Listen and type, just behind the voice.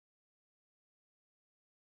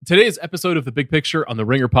Today's episode of The Big Picture on the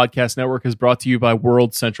Ringer Podcast Network is brought to you by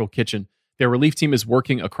World Central Kitchen. Their relief team is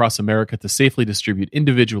working across America to safely distribute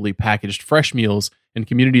individually packaged fresh meals in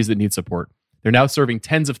communities that need support. They're now serving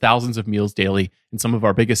tens of thousands of meals daily in some of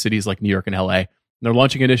our biggest cities like New York and LA. And they're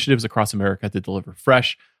launching initiatives across America to deliver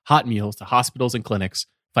fresh, hot meals to hospitals and clinics,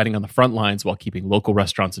 fighting on the front lines while keeping local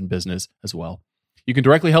restaurants in business as well. You can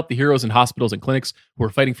directly help the heroes in hospitals and clinics who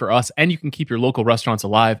are fighting for us, and you can keep your local restaurants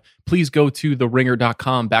alive. Please go to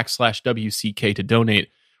theringer.com/WCK to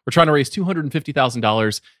donate. We're trying to raise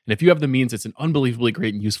 $250,000, and if you have the means, it's an unbelievably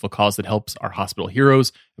great and useful cause that helps our hospital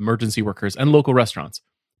heroes, emergency workers, and local restaurants.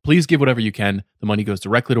 Please give whatever you can. The money goes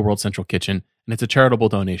directly to World Central Kitchen, and it's a charitable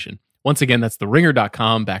donation. Once again, that's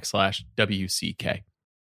theringer.com/WCK.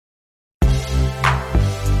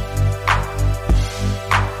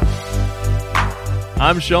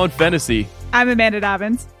 I'm Sean Fennessy. I'm Amanda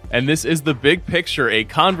Dobbins. And this is The Big Picture, a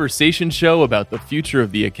conversation show about the future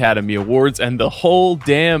of the Academy Awards and the whole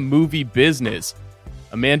damn movie business.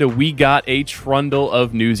 Amanda, we got a trundle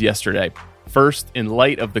of news yesterday. First, in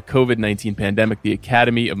light of the COVID-19 pandemic, the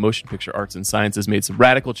Academy of Motion Picture Arts and Sciences made some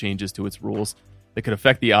radical changes to its rules that could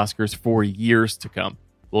affect the Oscars for years to come.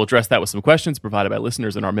 We'll address that with some questions provided by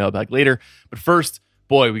listeners in our mailbag later. But first,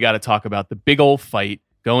 boy, we got to talk about the big old fight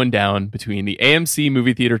going down between the AMC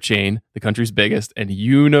movie theater chain, the country's biggest, and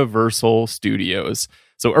Universal Studios.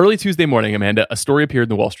 So early Tuesday morning, Amanda, a story appeared in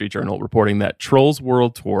the Wall Street Journal reporting that Trolls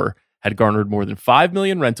World Tour had garnered more than 5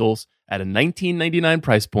 million rentals at a $19.99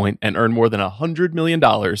 price point and earned more than $100 million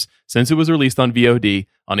since it was released on VOD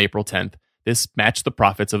on April 10th. This matched the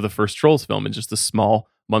profits of the first Trolls film in just a small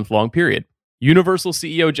month-long period. Universal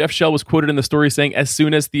CEO Jeff Shell was quoted in the story saying, "As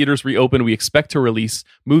soon as theaters reopen, we expect to release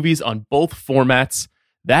movies on both formats."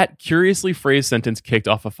 That curiously phrased sentence kicked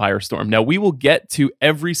off a firestorm. Now, we will get to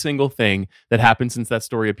every single thing that happened since that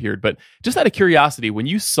story appeared, but just out of curiosity, when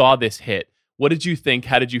you saw this hit, what did you think?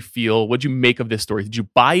 How did you feel? What did you make of this story? Did you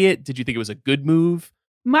buy it? Did you think it was a good move?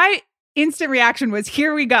 My instant reaction was,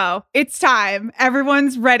 here we go. It's time.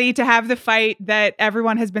 Everyone's ready to have the fight that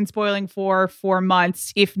everyone has been spoiling for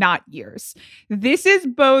months, if not years. This is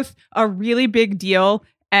both a really big deal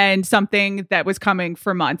and something that was coming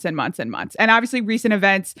for months and months and months. And obviously, recent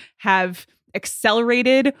events have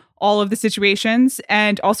accelerated all of the situations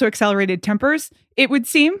and also accelerated tempers, it would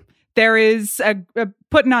seem. There is a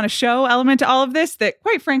putting on a show element to all of this that,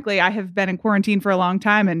 quite frankly, I have been in quarantine for a long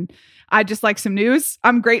time and I just like some news.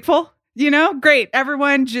 I'm grateful. Great.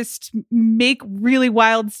 Everyone just make really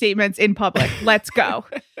wild statements in public. Let's go.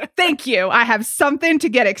 Thank you. I have something to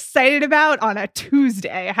get excited about on a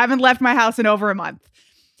Tuesday. I haven't left my house in over a month.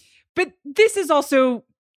 But this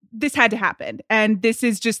had to happen. And this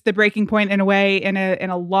is just the breaking point in a way in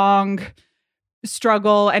a long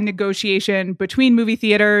struggle and negotiation between movie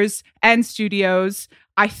theaters and studios.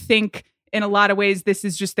 I think in a lot of ways, this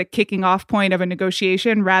is just the kicking off point of a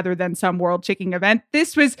negotiation rather than some world-shaking event.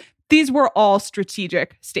 These were all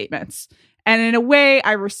strategic statements. And in a way,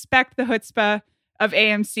 I respect the chutzpah of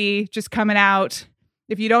AMC just coming out.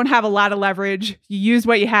 If you don't have a lot of leverage, you use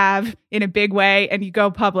what you have in a big way and you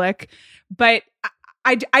go public. But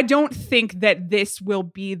I don't think that this will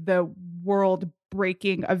be the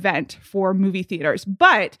world-breaking event for movie theaters,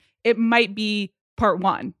 but it might be part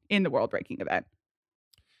one in the world-breaking event.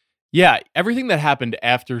 Yeah, everything that happened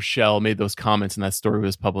after Shell made those comments and that story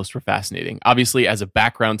was published were fascinating. Obviously, as a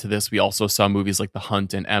background to this, we also saw movies like The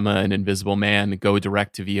Hunt and Emma and Invisible Man go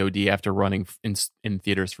direct to VOD after running in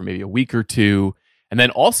theaters for maybe a week or two. And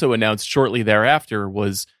then also announced shortly thereafter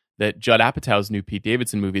was that Judd Apatow's new Pete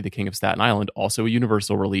Davidson movie, The King of Staten Island, also a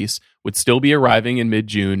Universal release, would still be arriving in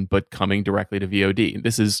mid-June, but coming directly to VOD.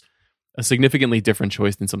 This is a significantly different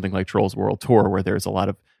choice than something like Trolls World Tour, where there's a lot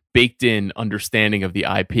of baked-in understanding of the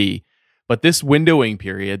IP. But this windowing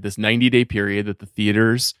period, this 90-day period that the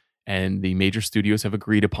theaters and the major studios have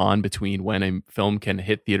agreed upon between when a film can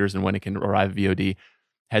hit theaters and when it can arrive at VOD,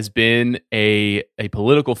 has been a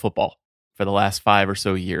political football for the last 5 or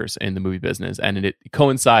so years in the movie business. And it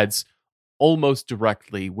coincides almost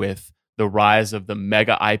directly with the rise of the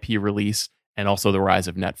mega IP release and also the rise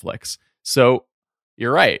of Netflix. So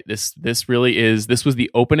you're right. This was the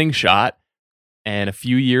opening shot. And a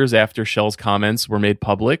few years after Shell's comments were made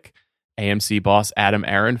public, AMC boss Adam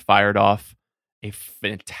Aron fired off a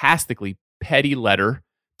fantastically petty letter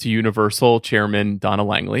to Universal chairman Donna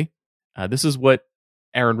Langley. This is what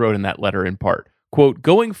Aron wrote in that letter in part. Quote,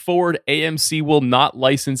 "Going forward, AMC will not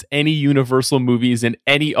license any Universal movies in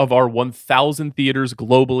any of our 1,000 theaters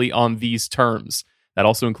globally on these terms. That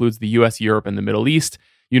also includes the US, Europe, and the Middle East.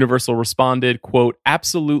 Universal responded, quote,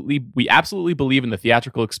 we absolutely believe in the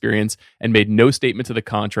theatrical experience and made no statement to the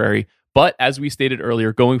contrary. But as we stated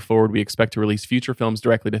earlier, going forward, we expect to release future films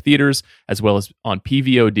directly to theaters, as well as on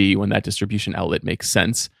PVOD when that distribution outlet makes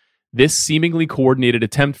sense. This seemingly coordinated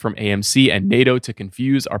attempt from AMC and NATO to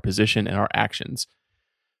confuse our position and our actions.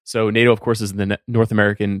 So NATO, of course, is the North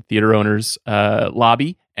American Theater Owners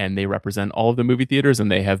lobby, and they represent all of the movie theaters,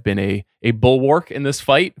 and they have been a bulwark in this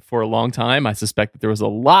fight for a long time. I suspect that there was a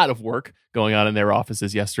lot of work going on in their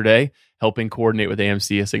offices yesterday, helping coordinate with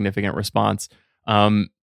AMC a significant response.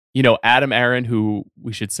 Adam Aaron, who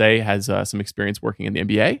we should say has some experience working in the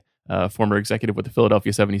NBA, former executive with the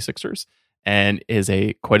Philadelphia 76ers, and is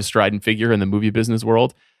quite a strident figure in the movie business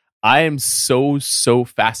world. I am so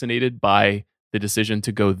fascinated by the decision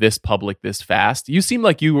to go this public this fast. You seem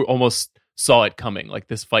like you almost saw it coming, like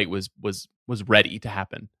this fight was ready to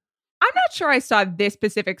happen. I'm not sure I saw this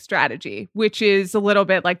specific strategy, which is a little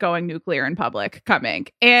bit like going nuclear in public coming.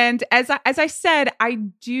 And as I said, I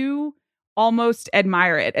do almost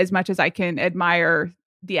admire it as much as I can admire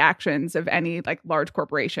the actions of any like large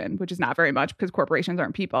corporation, which is not very much because corporations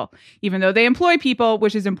aren't people, even though they employ people,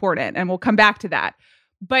 which is important. And we'll come back to that.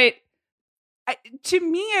 But to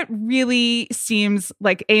me, it really seems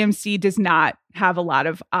like AMC does not have a lot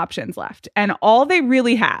of options left. And all they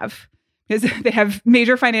really have is they have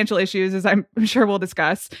major financial issues, as I'm sure we'll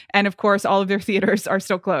discuss. And of course, all of their theaters are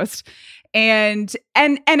still closed. And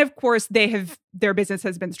of course, their business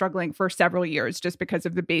has been struggling for several years just because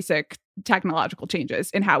of the basic technological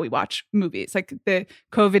changes in how we watch movies. Like the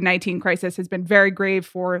COVID-19 crisis has been very grave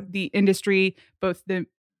for the industry, both the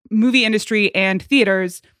movie industry and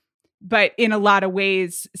theaters. But in a lot of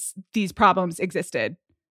ways, these problems existed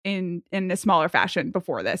in a smaller fashion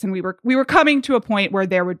before this. And we were coming to a point where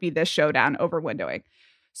there would be this showdown over windowing.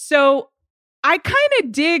 So I kind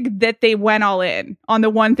of dig that they went all in on the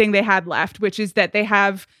one thing they had left, which is that they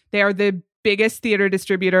are the biggest theater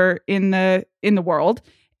distributor in the world.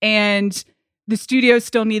 And the studios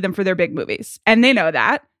still need them for their big movies. And they know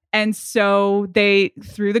that. And so they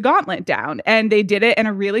threw the gauntlet down, and they did it in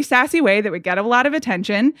a really sassy way that would get a lot of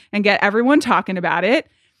attention and get everyone talking about it.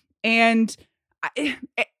 And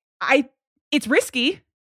it's risky.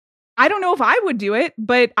 I don't know if I would do it,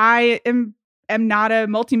 but I am not a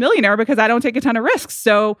multimillionaire because I don't take a ton of risks.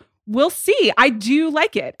 So we'll see. I do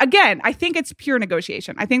like it. Again, I think it's pure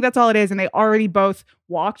negotiation. I think that's all it is. And they already both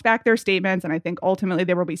walked back their statements. And I think ultimately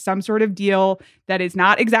there will be some sort of deal that is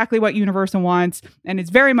not exactly what Universal wants. And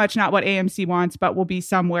it's very much not what AMC wants, but will be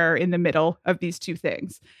somewhere in the middle of these two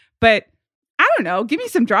things. But I don't know. Give me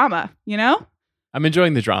some drama, you know? I'm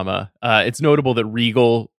enjoying the drama. It's notable that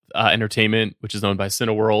Regal Entertainment, which is owned by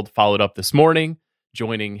Cineworld, followed up this morning,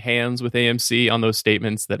 joining hands with AMC on those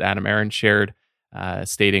statements that Adam Aaron shared.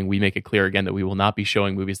 Stating, "We make it clear again that we will not be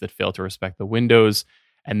showing movies that fail to respect the windows."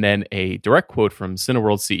 And then a direct quote from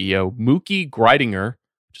Cineworld CEO Mookie Greidinger,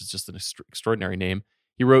 which is just an extraordinary name.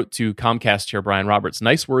 He wrote to Comcast chair Brian Roberts,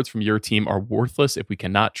 "Nice words from your team are worthless if we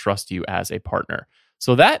cannot trust you as a partner."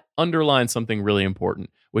 So that underlines something really important,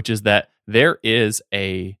 which is that there is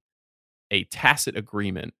a tacit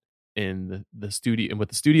agreement in the studio and what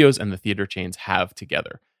the studios and the theater chains have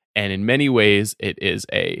together. And in many ways, it is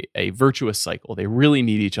a virtuous cycle. They really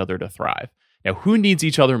need each other to thrive. Now, who needs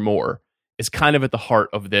each other more is kind of at the heart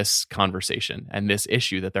of this conversation and this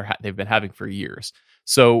issue that they've been having for years.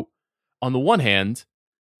 So on the one hand,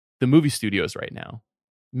 the movie studios right now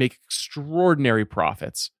make extraordinary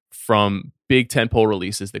profits from big tentpole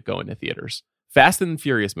releases that go into theaters. Fast and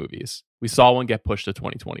Furious movies. We saw one get pushed to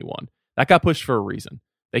 2021. That got pushed for a reason.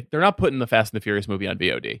 They're not putting the Fast and the Furious movie on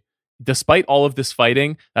VOD. Despite all of this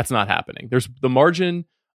fighting, that's not happening. There's the margin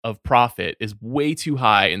of profit is way too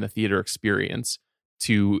high in the theater experience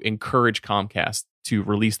to encourage Comcast to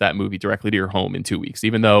release that movie directly to your home in 2 weeks,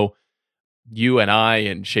 even though you and I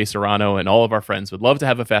and Shea Serrano and all of our friends would love to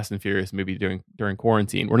have a Fast and Furious movie during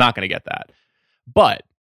quarantine. We're not going to get that. But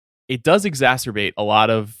it does exacerbate a lot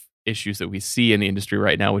of issues that we see in the industry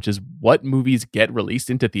right now, which is what movies get released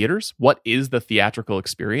into theaters. What is the theatrical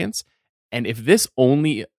experience? And if this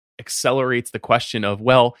only accelerates the question of,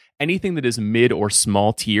 well, anything that is mid or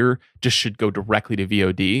small tier just should go directly to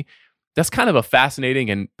VOD, that's kind of a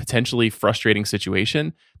fascinating and potentially frustrating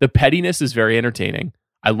situation. The pettiness is very entertaining.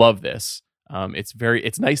 I love this.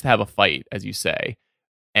 It's nice to have a fight, as you say.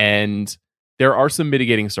 And there are some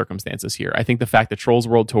mitigating circumstances here. I think the fact that Trolls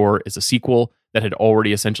World Tour is a sequel that had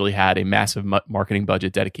already essentially had a massive marketing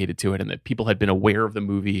budget dedicated to it, and that people had been aware of the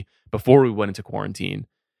movie before we went into quarantine.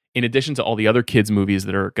 In addition to all the other kids' movies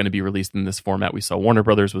that are going to be released in this format, we saw Warner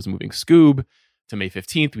Brothers was moving Scoob to May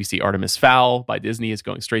 15th. We see Artemis Fowl by Disney is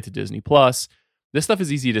going straight to Disney+. This stuff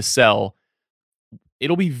is easy to sell.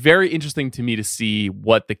 it'll be very interesting to me to see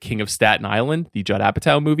what the King of Staten Island, the Judd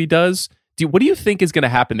Apatow movie, does. What do you think is going to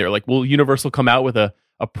happen there? Like, will Universal come out with a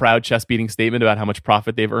proud chest-beating statement about how much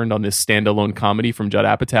profit they've earned on this standalone comedy from Judd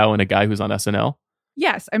Apatow and a guy who's on SNL?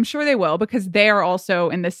 Yes, I'm sure they will, because they are also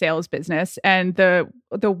in the sales business. And the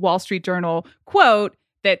Wall Street Journal quote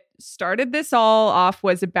that started this all off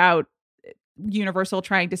was about Universal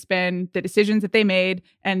trying to spin the decisions that they made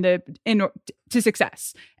and to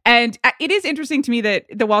success. And it is interesting to me that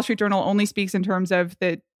the Wall Street Journal only speaks in terms of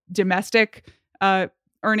the domestic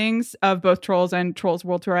earnings of both Trolls and Trolls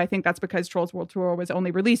World Tour. I think that's because Trolls World Tour was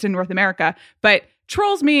only released in North America, but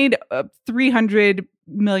Trolls made $300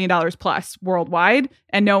 million plus worldwide,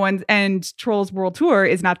 and Trolls World Tour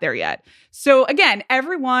is not there yet. So again,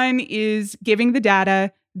 everyone is giving the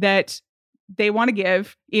data that they want to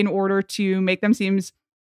give in order to make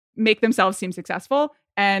themselves seem successful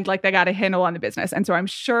and like they got a handle on the business. And so I'm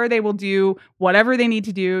sure they will do whatever they need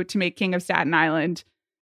to do to make King of Staten Island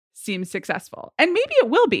seem successful. And maybe it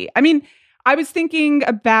will be. I mean, I was thinking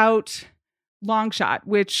about Long Shot,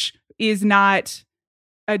 which is not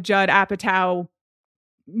a Judd Apatow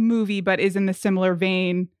movie, but is in the similar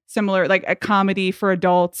vein, like a comedy for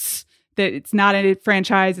adults. That it's not a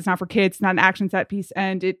franchise, it's not for kids, it's not an action set piece,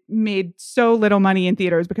 and it made so little money in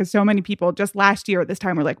theaters because so many people just last year at this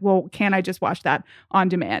time were like, well, can I just watch that on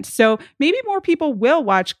demand? So maybe more people will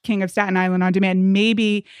watch King of Staten Island on demand.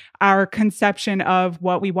 Maybe our conception of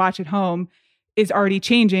what we watch at home is already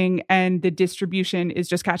changing and the distribution is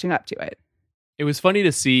just catching up to it. It was funny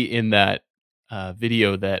to see in that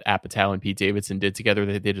video that Apatow and Pete Davidson did together.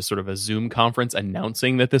 They did a sort of a Zoom conference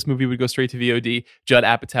announcing that this movie would go straight to VOD. Judd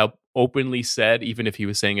Apatow openly said, even if he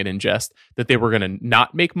was saying it in jest, that they were going to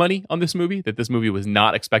not make money on this movie, that this movie was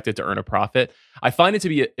not expected to earn a profit. I find it to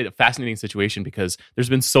be a fascinating situation because there's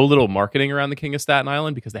been so little marketing around the King of Staten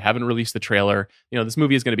Island because they haven't released the trailer. You know, this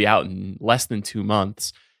movie is going to be out in less than 2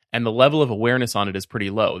 months. And the level of awareness on it is pretty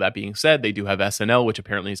low. That being said, they do have SNL, which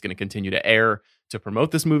apparently is going to continue to air to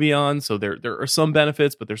promote this movie on. So there are some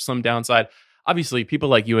benefits, but there's some downside. Obviously, people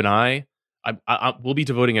like you and I will be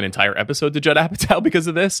devoting an entire episode to Judd Apatow because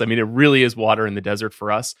of this. I mean, it really is water in the desert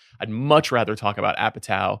for us. I'd much rather talk about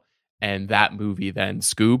Apatow and that movie than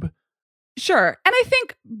Scoob. Sure. And I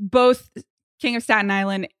think both King of Staten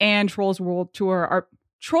Island and Trolls World Tour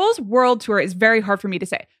Trolls World Tour is very hard for me to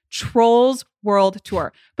say. Trolls World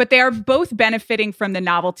Tour. But they are both benefiting from the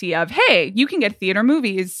novelty of, hey, you can get theater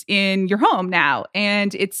movies in your home now.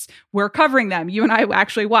 And we're covering them. You and I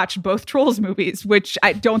actually watched both Trolls movies, which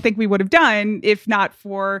I don't think we would have done if not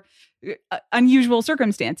for unusual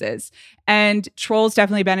circumstances. And Trolls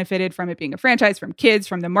definitely benefited from it being a franchise, from kids,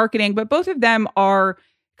 from the marketing. But both of them are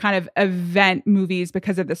kind of event movies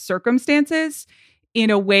because of the circumstances in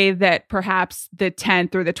a way that perhaps the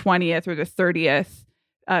 10th or the 20th or the 30th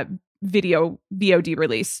video VOD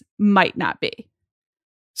release might not be.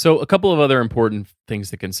 So a couple of other important things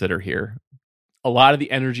to consider here. A lot of the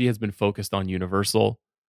energy has been focused on Universal,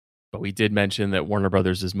 but we did mention that Warner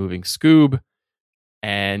Brothers is moving Scoob,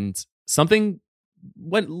 and something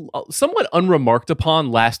went somewhat unremarked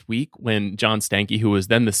upon last week when John Stankey, who was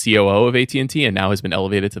then the COO of AT&T and now has been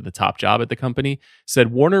elevated to the top job at the company,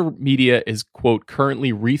 said Warner Media is, quote,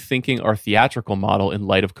 currently rethinking our theatrical model in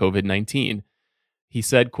light of COVID-19. He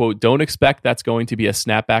said, quote, don't expect that's going to be a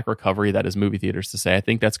snapback recovery. That is movie theaters to say. I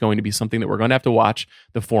think that's going to be something that we're going to have to watch.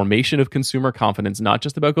 The formation of consumer confidence, not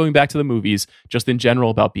just about going back to the movies, just in general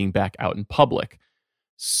about being back out in public.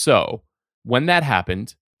 So when that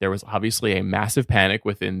happened, there was obviously a massive panic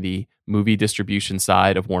within the movie distribution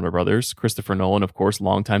side of Warner Brothers. Christopher Nolan, of course,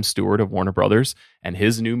 longtime steward of Warner Brothers, and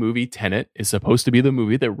his new movie, Tenet, is supposed to be the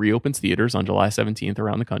movie that reopens theaters on July 17th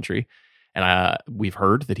around the country. And we've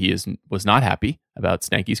heard that he was not happy about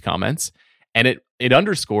Stanky's comments. And it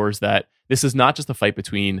underscores that this is not just a fight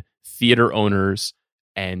between theater owners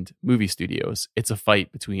and movie studios. It's a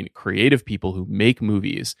fight between creative people who make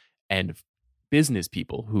movies and business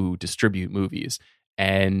people who distribute movies.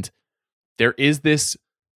 And there is this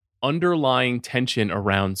underlying tension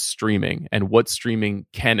around streaming and what streaming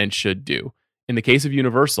can and should do. In the case of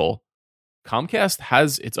Universal, Comcast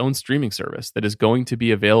has its own streaming service that is going to be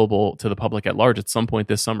available to the public at large at some point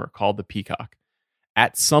this summer called the Peacock.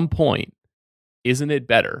 At some point, isn't it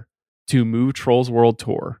better to move Trolls World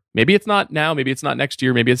Tour? Maybe it's not now, maybe it's not next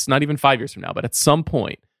year, maybe it's not even 5 years from now, but at some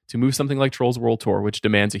point to move something like Trolls World Tour, which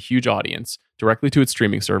demands a huge audience, directly to its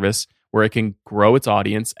streaming service where it can grow its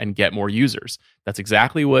audience and get more users. That's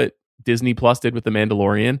exactly what Disney Plus did with The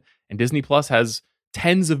Mandalorian, and Disney Plus has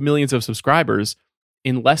tens of millions of subscribers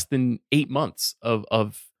in less than 8 months of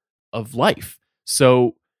life.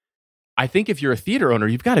 So I think if you're a theater owner,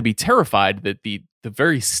 you've got to be terrified that the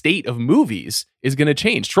very state of movies is going to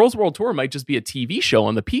change. Trolls World Tour might just be a TV show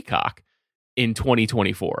on the Peacock in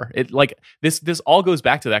 2024. It like this all goes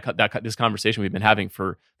back to this conversation we've been having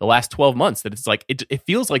for the last 12 months, that it's like it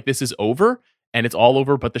feels like this is over and it's all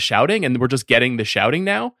over but the shouting, and we're just getting the shouting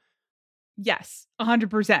now. Yes,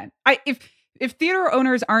 100%. If theater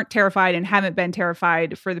owners aren't terrified and haven't been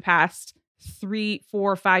terrified for the past 3,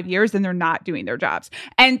 4, 5 years, then they're not doing their jobs.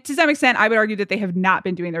 And to some extent, I would argue that they have not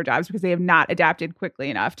been doing their jobs because they have not adapted quickly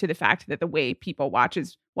enough to the fact that the way people watch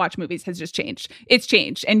movies has just changed. It's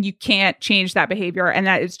changed, and you can't change that behavior, and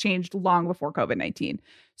that has changed long before COVID-19.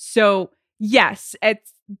 So yes,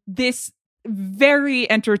 it's this very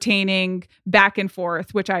entertaining back and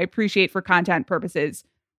forth, which I appreciate for content purposes,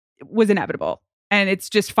 was inevitable. And it's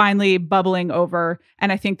just finally bubbling over.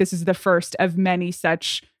 And I think this is the first of many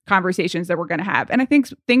such conversations that we're going to have. And I think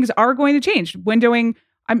things are going to change. Windowing,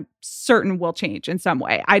 I'm certain, will change in some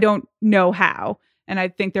way. I don't know how. And I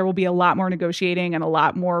think there will be a lot more negotiating and a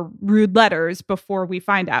lot more rude letters before we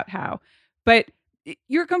find out how. But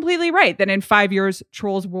you're completely right that in 5 years,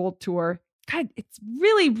 Trolls World Tour, God, it's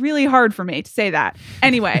really, really hard for me to say that.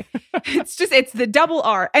 Anyway, it's the double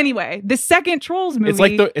R. Anyway, the second Trolls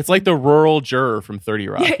movie. It's like the rural juror from 30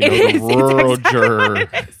 Rock. Yeah, it is. The rural exactly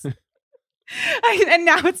juror. And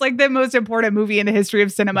now it's like the most important movie in the history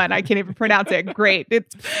of cinema, and I can't even pronounce it. Great.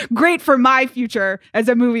 It's great for my future as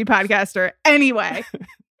a movie podcaster. Anyway,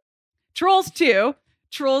 Trolls 2,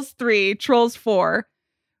 Trolls 3, Trolls 4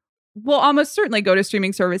 will almost certainly go to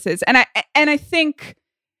streaming services. And I think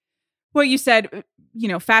what you said,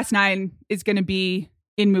 Fast 9 is going to be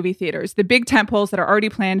in movie theaters. The big tentpoles that are already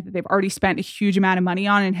planned, that they've already spent a huge amount of money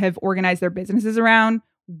on and have organized their businesses around,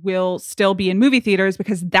 will still be in movie theaters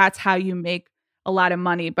because that's how you make a lot of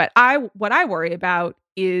money. But what I worry about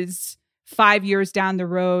is 5 years down the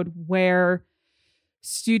road where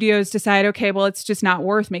studios decide, okay, well, it's just not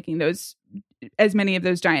worth making as many of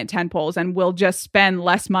those giant tentpoles, and we'll just spend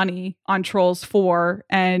less money on Trolls 4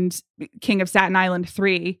 and King of Staten Island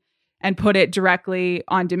 3 and put it directly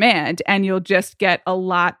on demand. And you'll just get a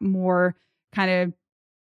lot more kind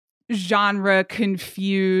of genre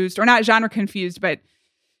confused, or not genre confused, but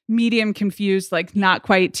medium confused, like not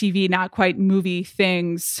quite TV, not quite movie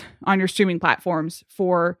things on your streaming platforms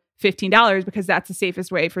for $15, because that's the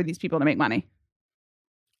safest way for these people to make money.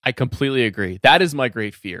 I completely agree. That is my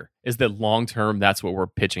great fear, is that long term, that's what we're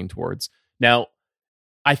pitching towards. Now,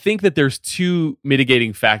 I think that there's two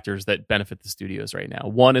mitigating factors that benefit the studios right now.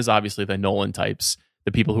 One is obviously the Nolan types,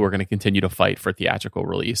 the people who are going to continue to fight for theatrical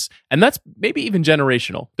release. And that's maybe even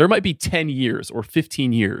generational. There might be 10 years or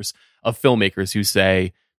 15 years of filmmakers who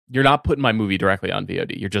say, you're not putting my movie directly on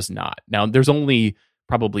VOD. You're just not. Now, there's only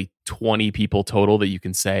probably 20 people total that you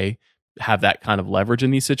can say have that kind of leverage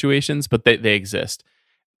in these situations, but they exist.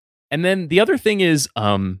 And then the other thing is,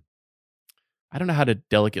 I don't know how to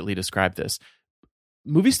delicately describe this.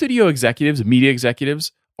 Movie studio executives, media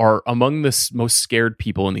executives are among the most scared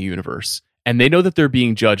people in the universe. And they know that they're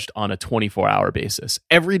being judged on a 24-hour basis.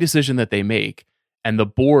 Every decision that they make, and the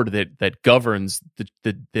board that governs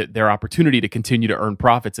their opportunity to continue to earn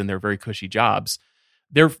profits in their very cushy jobs,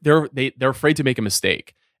 they're afraid to make a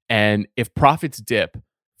mistake. And if profits dip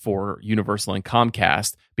for Universal and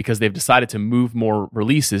Comcast because they've decided to move more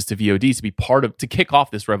releases to VOD to kick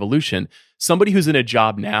off this revolution, somebody who's in a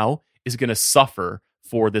job now is going to suffer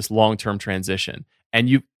for this long-term transition.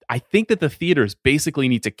 And I think that the theaters basically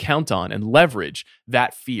need to count on and leverage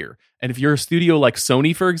that fear. And if you're a studio like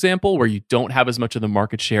Sony, for example, where you don't have as much of the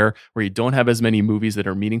market share, where you don't have as many movies that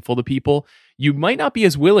are meaningful to people, you might not be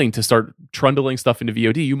as willing to start trundling stuff into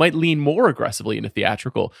VOD. You might lean more aggressively into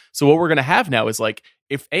theatrical. So what we're going to have now is, like,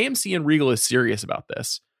 if AMC and Regal is serious about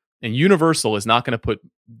this, and Universal is not going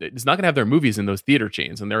to have their movies in those theater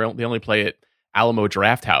chains, and they only play at Alamo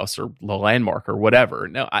Drafthouse or The Landmark or whatever.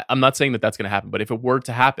 Now, I'm not saying that that's going to happen, but if it were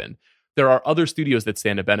to happen, there are other studios that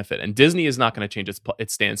stand to benefit. And Disney is not going to change its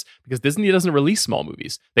stance, because Disney doesn't release small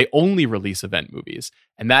movies. They only release event movies.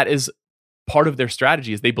 And that is part of their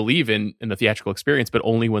strategy, is they believe in the theatrical experience, but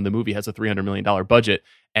only when the movie has a $300 million budget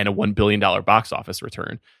and a $1 billion box office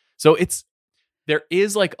return. So there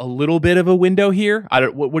is like a little bit of a window here.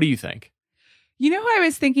 What do you think? You know who I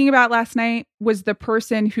was thinking about last night was the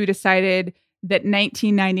person who decided that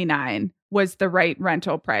 $19.99 was the right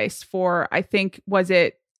rental price for, I think, was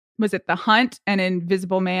it The Hunt and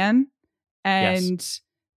Invisible Man and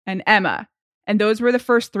Emma. And those were the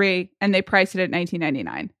first three, and they priced it at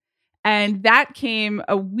 $19.99. And that came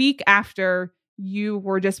a week after you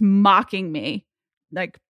were just mocking me,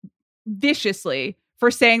 like, viciously,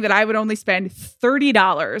 for saying that I would only spend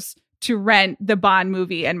 $30 to rent the Bond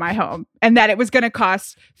movie in my home, and that it was going to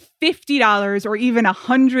cost $50 or even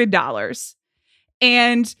 $100.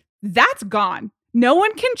 And that's gone. No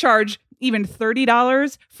one can charge even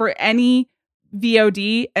 $30 for any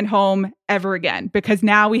VOD and home ever again, because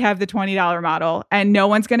now we have the $20 model and no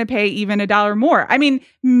one's going to pay even $1 more. I mean,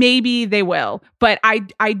 maybe they will, but I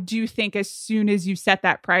do think as soon as you set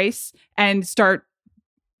that price and start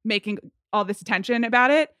making all this attention about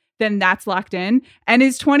it, then that's locked in. And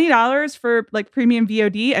is $20 for like premium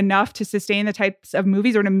VOD enough to sustain the types of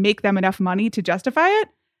movies or to make them enough money to justify it?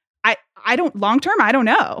 I don't, long term, I don't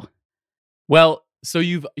know. Well, so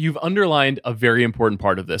you've underlined a very important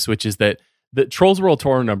part of this, which is that the Trolls World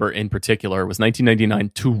Tour number in particular was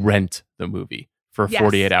 $19.99 to rent the movie for a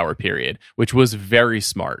 48-hour period, which was very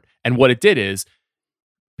smart. And what it did is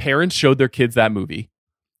parents showed their kids that movie,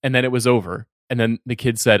 and then it was over. And then the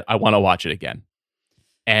kids said, I want to watch it again.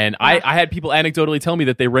 And I had people anecdotally tell me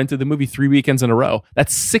that they rented the movie 3 weekends in a row.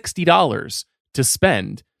 That's $60 to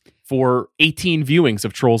spend for 18 viewings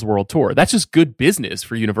of Trolls World Tour. That's just good business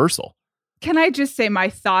for Universal. Can I just say my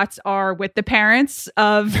thoughts are with the parents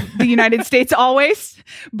of the United States always.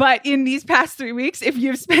 But in these past 3 weeks, if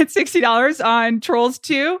you've spent $60 on Trolls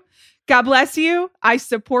 2, God bless you. I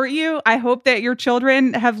support you. I hope that your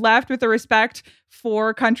children have left with a respect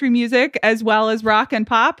for country music as well as rock and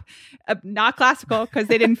pop. Not classical because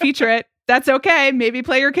they didn't feature it. That's okay. Maybe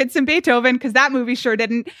play your kids some Beethoven because that movie sure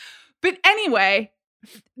didn't. But anyway,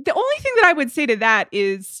 the only thing that I would say to that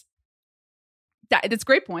is that's a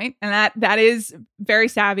great point, and that is very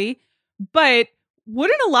savvy. But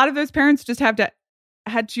wouldn't a lot of those parents just had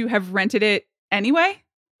to have rented it anyway,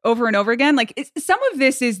 over and over again? Like some of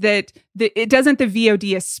this is that it doesn't, the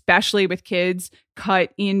VOD, especially with kids,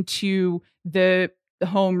 cut into the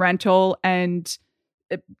home rental and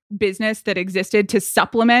business that existed to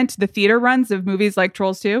supplement the theater runs of movies like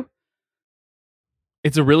Trolls 2?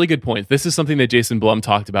 It's a really good point. This is something that Jason Blum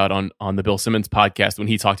talked about on the Bill Simmons podcast when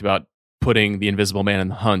he talked about putting The Invisible Man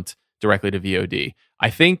and The Hunt directly to VOD.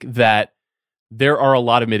 I think that there are a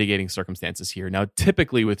lot of mitigating circumstances here. Now,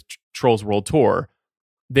 typically with Trolls World Tour,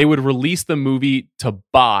 they would release the movie to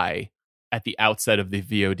buy at the outset of the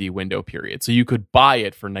VOD window period. So you could buy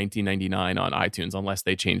it for $19.99 on iTunes unless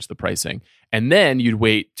they changed the pricing. And then you'd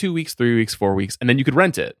wait 2 weeks, 3 weeks, 4 weeks, and then you could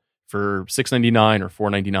rent it for $6.99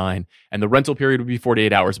 or $4.99. And the rental period would be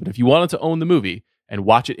 48 hours. But if you wanted to own the movie and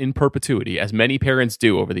watch it in perpetuity, as many parents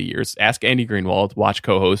do over the years, ask Andy Greenwald, Watch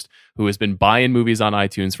co-host, who has been buying movies on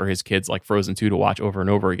iTunes for his kids like Frozen 2 to watch over and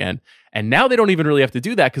over again. And now they don't even really have to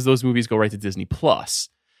do that because those movies go right to Disney Plus.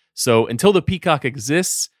 So until the Peacock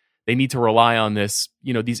exists, they need to rely on this,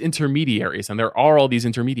 these intermediaries. And there are all these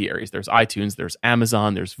intermediaries. There's iTunes, there's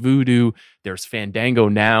Amazon, there's Vudu, there's Fandango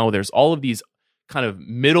Now. There's all of these kind of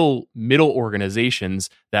middle organizations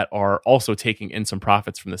that are also taking in some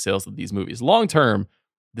profits from the sales of these movies. Long term,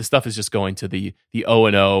 this stuff is just going to the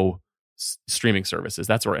O&O streaming services.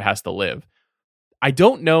 That's where it has to live. I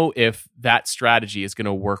don't know if that strategy is going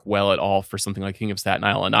to work well at all for something like King of Staten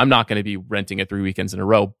Island. I'm not going to be renting it 3 weekends in a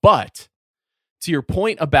row. But to your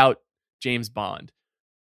point about James Bond,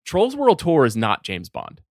 Trolls World Tour is not James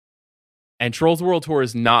Bond. And Trolls World Tour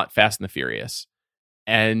is not Fast and the Furious.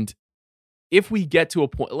 And if we get to a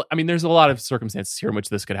point, I mean, there's a lot of circumstances here in which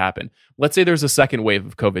this could happen. Let's say there's a second wave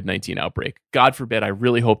of COVID-19 outbreak. God forbid, I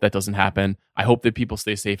really hope that doesn't happen. I hope that people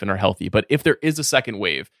stay safe and are healthy. But if there is a second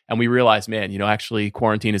wave and we realize, man, actually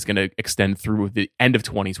quarantine is going to extend through the end of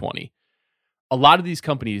 2020, a lot of these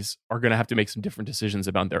companies are going to have to make some different decisions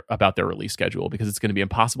about their release schedule because it's going to be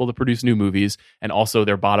impossible to produce new movies. And also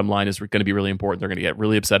their bottom line is going to be really important. They're going to get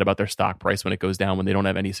really upset about their stock price when it goes down when they don't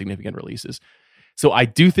have any significant releases. So I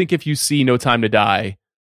do think if you see No Time to Die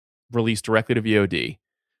released directly to VOD,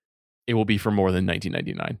 it will be for more than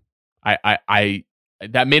 $19.99. I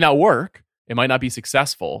that may not work. It might not be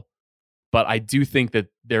successful, but I do think that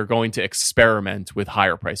they're going to experiment with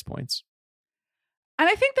higher price points. And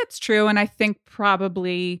I think that's true. And I think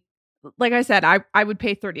probably, like I said, I would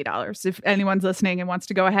pay $30 if anyone's listening and wants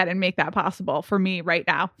to go ahead and make that possible for me right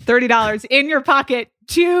now. $30 in your pocket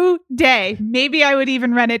today. Maybe I would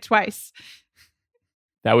even rent it twice.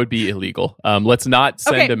 That would be illegal. Let's not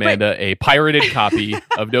send Amanda a pirated copy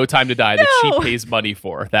of No Time to Die that she pays money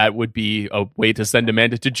for. That would be a way to send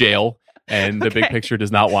Amanda to jail, and the big picture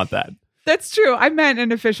does not want that. That's true. I meant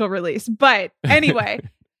an official release. But anyway,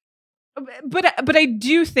 but I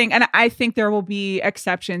do think, and I think there will be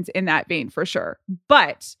exceptions in that vein for sure.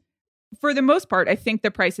 But for the most part, I think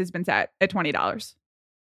the price has been set at $20.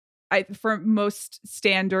 For most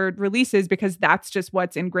standard releases, because that's just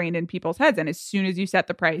what's ingrained in people's heads. And as soon as you set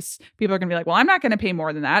the price, people are going to be like, well, I'm not going to pay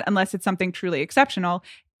more than that unless it's something truly exceptional.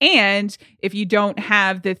 And if you don't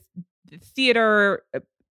have the theater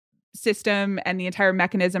system and the entire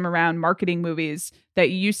mechanism around marketing movies that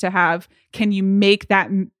you used to have, can you make that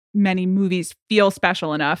many movies feel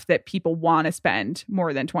special enough that people want to spend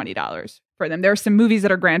more than $20 for them? There are some movies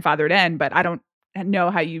that are grandfathered in, but I don't know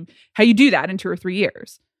how you do that in 2 or 3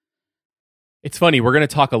 years. It's funny, we're going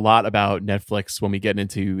to talk a lot about Netflix when we get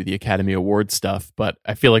into the Academy Awards stuff, but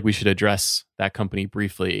I feel like we should address that company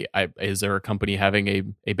briefly. Is there a company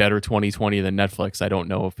having a better 2020 than Netflix? I don't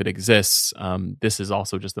know if it exists. This is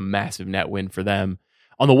also just a massive net win for them.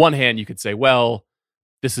 On the one hand, you could say, well,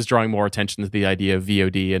 this is drawing more attention to the idea of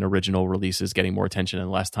VOD and original releases getting more attention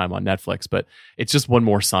and less time on Netflix, but it's just one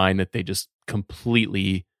more sign that they just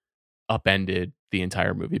completely upended the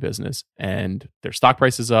entire movie business, and their stock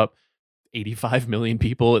price is up. 85 million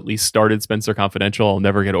people at least started Spencer Confidential. I'll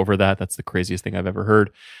never get over that. That's the craziest thing I've ever heard.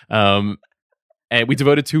 And we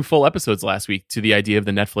devoted 2 full episodes last week to the idea of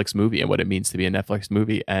the Netflix movie and what it means to be a Netflix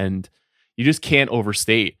movie. And you just can't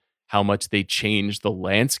overstate how much they changed the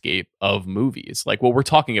landscape of movies. Like, what we're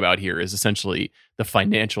talking about here is essentially the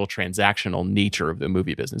financial transactional nature of the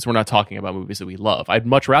movie business. We're not talking about movies that we love. I'd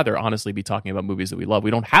much rather honestly be talking about movies that we love.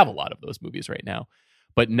 We don't have a lot of those movies right now.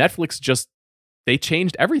 But Netflix they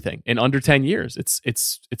changed everything in under 10 years.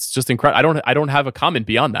 It's just incredible. I don't have a comment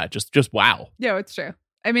beyond that. Just wow. Yeah, it's true.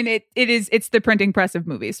 I mean, it's the printing press of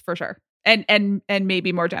movies for sure. And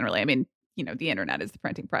maybe more generally. I mean, the internet is the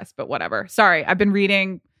printing press, but whatever. Sorry, I've been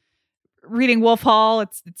reading Wolf Hall.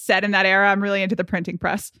 It's set in that era. I'm really into the printing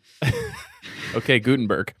press. Okay,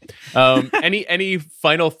 Gutenberg. Any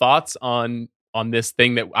final thoughts on this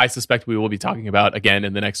thing that I suspect we will be talking about again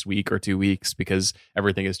in the next week or 2 weeks, because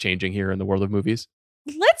everything is changing here in the world of movies?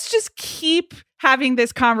 Let's just keep having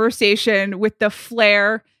this conversation with the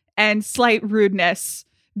flair and slight rudeness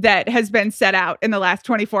that has been set out in the last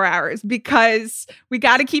 24 hours, because we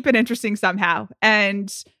got to keep it interesting somehow.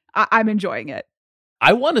 And I'm enjoying it.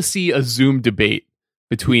 I want to see a Zoom debate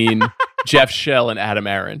between Jeff Shell and Adam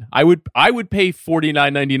Aaron. I would pay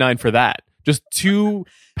 $49.99 for that. Just 2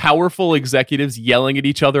 powerful executives yelling at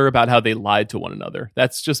each other about how they lied to one another.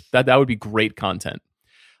 That's just that would be great content.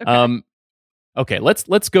 Okay,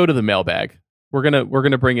 let's go to the mailbag. We're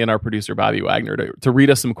gonna bring in our producer Bobby Wagner to read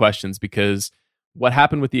us some questions, because what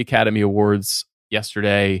happened with the Academy Awards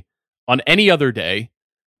yesterday on any other day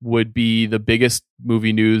would be the biggest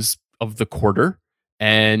movie news of the quarter.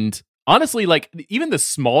 And honestly, like, even the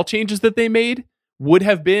small changes that they made would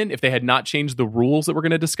have been, if they had not changed the rules that we're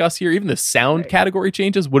going to discuss here, even the sound category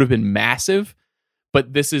changes would have been massive.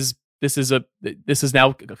 But this is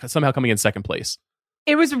now somehow coming in second place.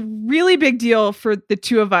 It was a really big deal for the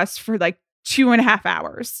two of us for like 2.5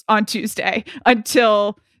 hours on Tuesday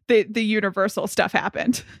until the Universal stuff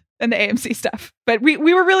happened and the AMC stuff. But we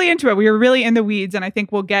were really into it. We were really in the weeds, and I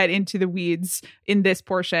think we'll get into the weeds in this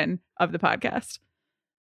portion of the podcast.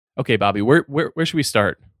 Okay, Bobby, where should we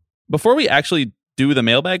start? Before we actually do the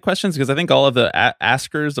mailbag questions, because I think all of the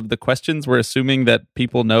askers of the questions were assuming that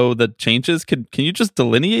people know the changes. Can you just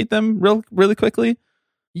delineate them really quickly?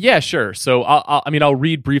 Yeah, sure. So I'll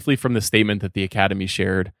read briefly from the statement that the Academy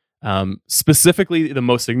shared. Specifically, the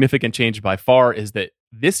most significant change by far is that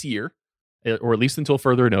this year, or at least until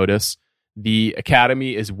further notice, the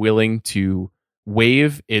Academy is willing to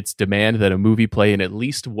waive its demand that a movie play in at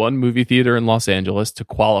least one movie theater in Los Angeles to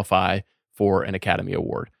qualify for an Academy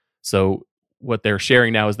Award. So what they're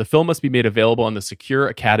sharing now is the film must be made available on the secure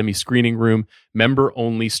Academy screening room,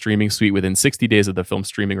 member-only streaming suite within 60 days of the film's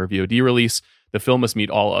streaming or VOD release. The film must meet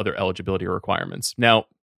all other eligibility requirements. Now,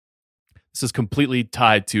 this is completely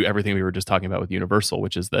tied to everything we were just talking about with Universal,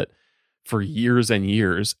 which is that for years and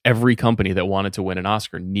years, every company that wanted to win an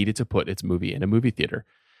Oscar needed to put its movie in a movie theater.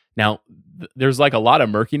 Now, there's like a lot of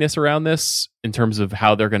murkiness around this in terms of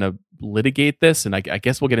how they're going to litigate this. And I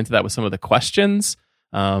guess we'll get into that with some of the questions.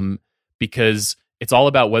 Because it's all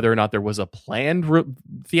about whether or not there was a planned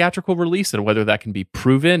theatrical release and whether that can be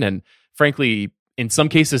proven. And frankly, in some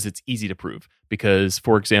cases, it's easy to prove because,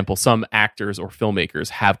 for example, some actors or filmmakers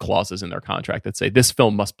have clauses in their contract that say this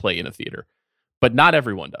film must play in a theater, but not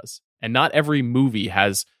everyone does. And not every movie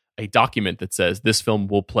has a document that says this film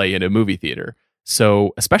will play in a movie theater.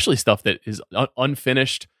 So especially stuff that is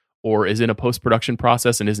unfinished or is in a post-production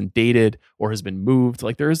process and isn't dated or has been moved.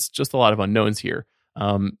 Like, there's just a lot of unknowns here.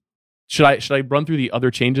 Should I run through the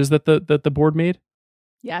other changes that the board made?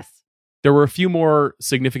 Yes. There were a few more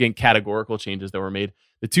significant categorical changes that were made.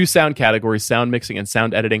 The 2 sound categories, sound mixing and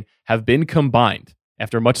sound editing, have been combined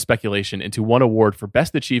after much speculation into one award for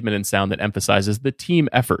best achievement in sound that emphasizes the team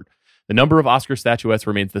effort. The number of Oscar statuettes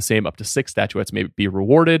remains the same. Up to 6 statuettes may be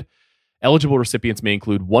rewarded. Eligible recipients may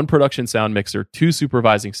include 1 production sound mixer, 2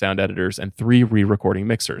 supervising sound editors, and 3 re-recording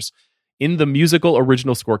mixers. In the musical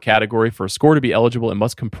original score category, for a score to be eligible, it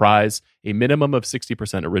must comprise a minimum of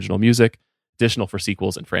 60% original music. Additional for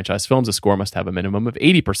sequels and franchise films, a score must have a minimum of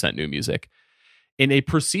 80% new music. In a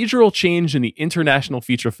procedural change in the international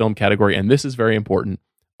feature film category, and this is very important,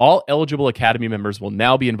 all eligible Academy members will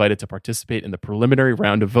now be invited to participate in the preliminary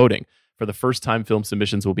round of voting. For the first time, film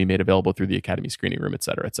submissions will be made available through the Academy screening room, et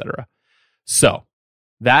cetera, et cetera. So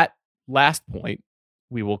that last point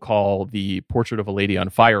we will call the Portrait of a Lady on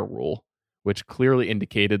Fire rule, which clearly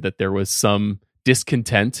indicated that there was some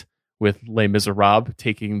discontent with Les Miserables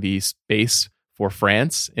taking the space for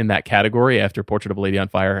France in that category after Portrait of a Lady on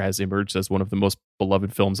Fire has emerged as one of the most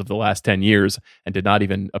beloved films of the last 10 years and did not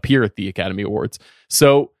even appear at the Academy Awards.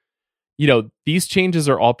 So, these changes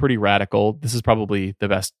are all pretty radical. This is probably the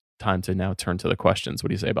best time to now turn to the questions. What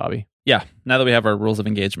do you say, Bobby? Yeah, now that we have our rules of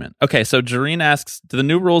engagement. Okay, so Jareen asks, do the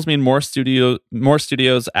new rules mean more studios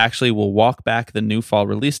actually will walk back the new fall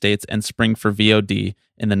release dates and spring for VOD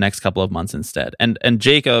in the next couple of months instead? And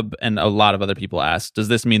Jacob and a lot of other people ask, does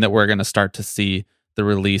this mean that we're going to start to see the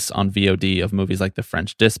release on VOD of movies like The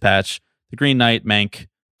French Dispatch, The Green Knight, Mank,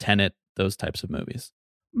 Tenet, those types of movies?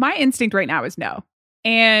 My instinct right now is no.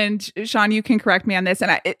 And Sean, you can correct me on this.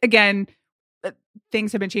 And again,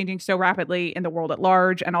 things have been changing so rapidly in the world at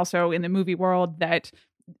large and also in the movie world that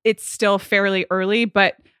it's still fairly early.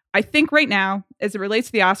 But I think right now, as it relates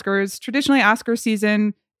to the Oscars, traditionally Oscar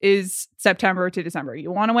season is September to December. You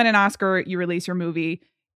want to win an Oscar, you release your movie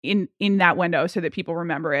in that window so that people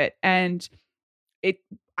remember it. And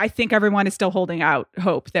I think everyone is still holding out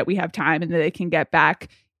hope that we have time and that they can get back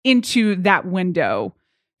into that window.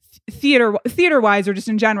 Theater-wise or just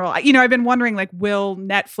in general, I've been wondering, will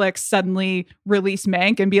Netflix suddenly release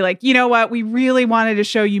Mank and be like, you know what, we really wanted to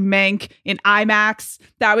show you Mank in IMAX.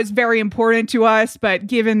 That was very important to us, but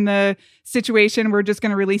given the situation, we're just going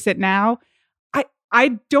to release it now.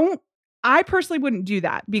 I personally wouldn't do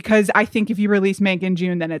that because I think if you release Mank in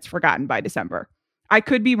June, then it's forgotten by December. I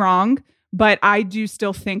could be wrong, but I do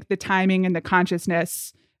still think the timing and the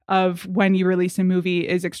consciousness of when you release a movie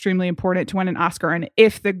is extremely important to win an Oscar. And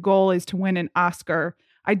if the goal is to win an Oscar,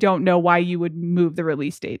 I don't know why you would move the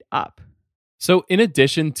release date up. So in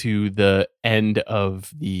addition to the end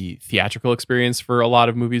of the theatrical experience for a lot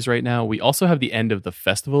of movies right now, we also have the end of the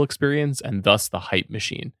festival experience and thus the hype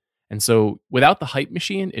machine. And so without the hype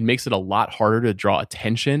machine, it makes it a lot harder to draw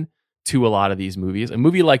attention to a lot of these movies. A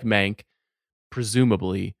movie like Mank,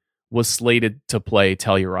 presumably, was slated to play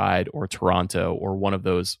Telluride or Toronto or one of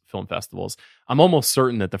those film festivals. I'm almost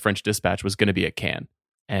certain that The French Dispatch was going to be at Cannes.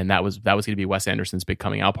 And that was going to be Wes Anderson's big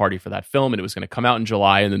coming out party for that film. And it was going to come out in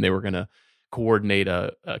July, and then they were going to coordinate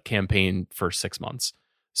a campaign for 6 months.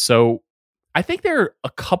 So I think there are a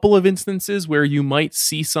couple of instances where you might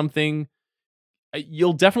see something.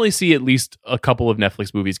 You'll definitely see at least a couple of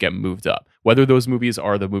Netflix movies get moved up. Whether those movies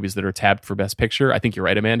are the movies that are tabbed for Best Picture, I think you're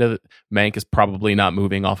right, Amanda. Mank is probably not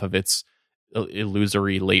moving off of its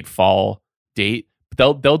illusory late fall date.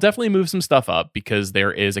 But they'll definitely move some stuff up because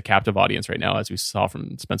there is a captive audience right now, as we saw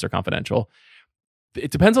from Spencer Confidential.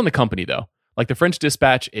 It depends on the company, though. Like The French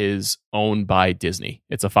Dispatch is owned by Disney.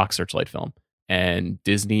 It's a Fox Searchlight film. And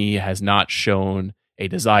Disney has not shown a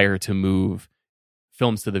desire to move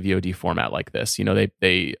films to the VOD format like this.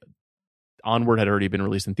 They Onward had already been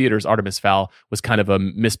released in theaters. Artemis Fowl was kind of a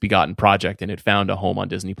misbegotten project, and it found a home on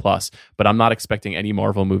Disney Plus. But I'm not expecting any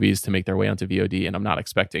Marvel movies to make their way onto VOD, and I'm not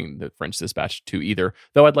expecting The French Dispatch to either,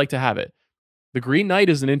 though I'd like to have it. The Green Knight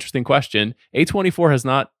is an interesting question. A24 has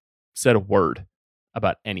not said a word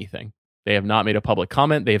about anything. They have not made a public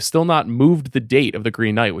comment. They have still not moved the date of The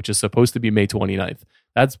Green Knight, which is supposed to be May 29th.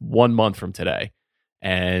 That's 1 month from today.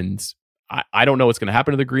 And I don't know what's going to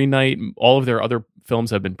happen to The Green Knight. All of their other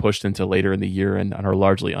films have been pushed into later in the year and are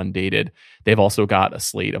largely undated. They've also got a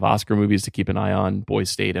slate of Oscar movies to keep an eye on, Boys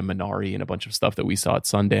State and Minari and a bunch of stuff that we saw at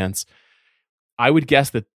Sundance. I would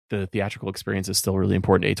guess that the theatrical experience is still really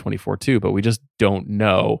important to A24 too, but we just don't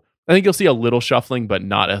know. I think you'll see a little shuffling, but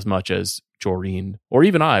not as much as Joreen or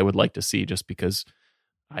even I would like to see, just because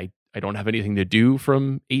I don't have anything to do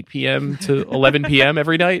from 8 p.m. to 11 p.m.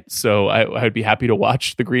 every night. So I would be happy to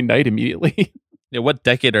watch The Green Knight immediately. Yeah, what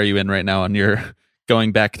decade are you in right now on your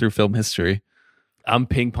going back through film history? I'm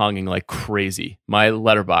ping-ponging like crazy. My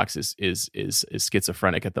letterbox is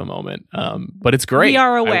schizophrenic at the moment. But it's great. We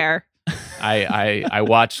are aware. I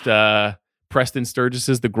watched Preston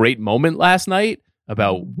Sturgis's The Great Moment last night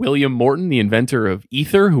about William Morton, the inventor of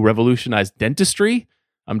ether, who revolutionized dentistry.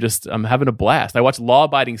 I'm having a blast. I watched Law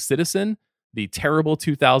Abiding Citizen, the terrible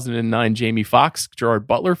 2009 Jamie Foxx, Gerard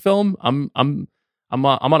Butler film. I'm I'm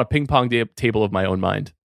on a ping pong table of my own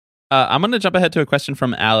mind. I'm going to jump ahead to a question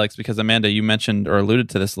from Alex because Amanda, you mentioned or alluded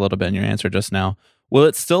to this a little bit in your answer just now. Will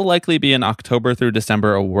it still likely be an October through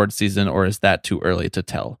December award season, or is that too early to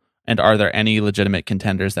tell? And are there any legitimate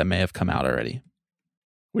contenders that may have come out already?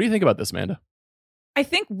 What do you think about this, Amanda? I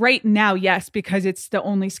think right now, yes, because it's the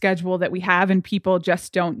only schedule that we have and people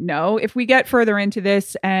just don't know. If we get further into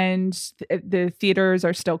this and the theaters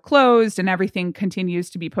are still closed and everything continues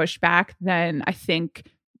to be pushed back, then I think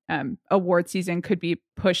award season could be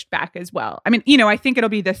pushed back as well. I mean, I think it'll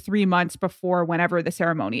be the 3 months before whenever the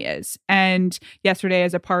ceremony is. And yesterday,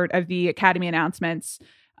 as a part of the Academy announcements,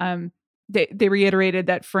 they reiterated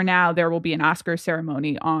that for now, there will be an Oscar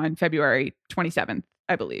ceremony on February 27th,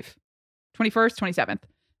 I believe. 21st,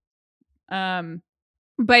 27th.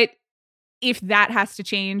 But if that has to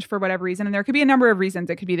change for whatever reason, and there could be a number of reasons,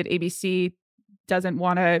 it could be that ABC doesn't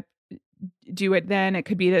want to do it then. It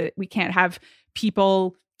could be that we can't have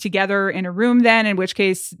people together in a room then, in which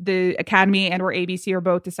case the Academy and or ABC or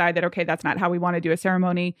both decide that, okay, that's not how we want to do a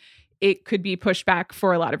ceremony. It could be pushed back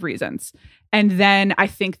for a lot of reasons. And then I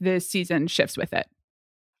think the season shifts with it.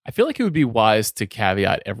 I feel like it would be wise to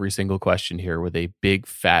caveat every single question here with a big,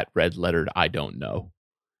 fat, red lettered, I don't know.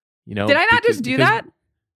 Did I not just do that?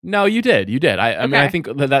 No, you did. You did. I mean, I think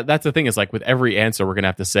that's the thing is like with every answer, we're going to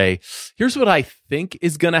have to say, here's what I think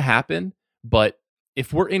is going to happen. But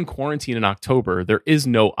if we're in quarantine in October, there is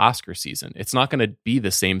no Oscar season. It's not going to be the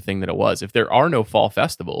same thing that it was. If there are no fall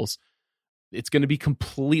festivals, it's going to be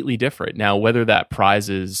completely different. Now, whether that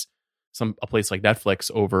prizes a place like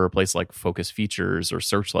Netflix over a place like Focus Features or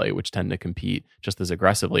Searchlight, which tend to compete just as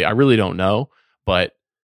aggressively, I really don't know. But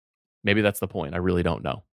maybe that's the point. I really don't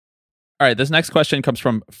know. All right, this next question comes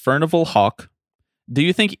from Furnival Hawk. Do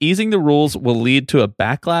you think easing the rules will lead to a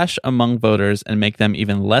backlash among voters and make them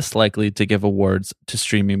even less likely to give awards to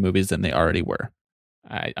streaming movies than they already were?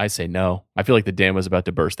 I say no. I feel like the dam was about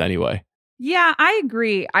to burst anyway. Yeah, I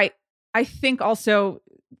agree. I think also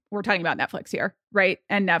we're talking about Netflix here, right?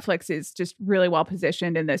 And Netflix is just really well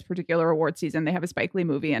positioned in this particular award season. They have a Spike Lee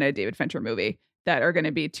movie and a David Fincher movie that are going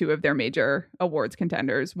to be two of their major awards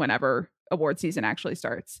contenders whenever award season actually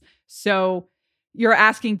starts. So you're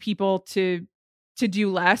asking people to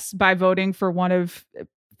do less by voting for one of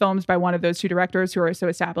films by one of those two directors who are so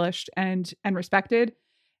established and respected.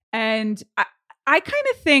 And I kind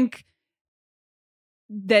of think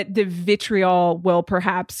that the vitriol will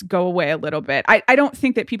perhaps go away a little bit. I don't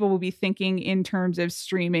think that people will be thinking in terms of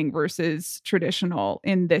streaming versus traditional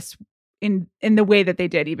in the way that they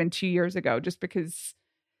did even 2 years ago, just because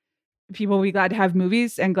people will be glad to have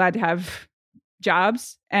movies and glad to have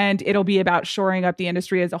jobs, and it'll be about shoring up the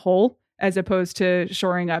industry as a whole, as opposed to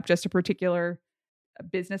shoring up just a particular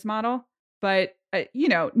business model. But,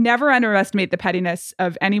 never underestimate the pettiness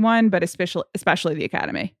of anyone, but especially the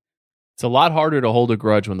Academy. It's a lot harder to hold a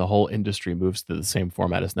grudge when the whole industry moves to the same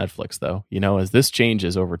format as Netflix, though. As this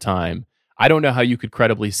changes over time, I don't know how you could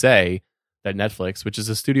credibly say that Netflix, which is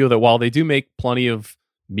a studio that while they do make plenty of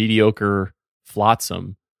mediocre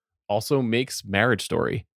flotsam, also makes Marriage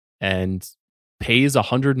Story and pays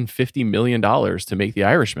 $150 million to make The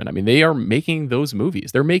Irishman. I mean, they are making those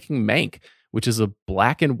movies. They're making Mank, which is a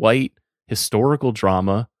black and white historical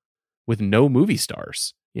drama with no movie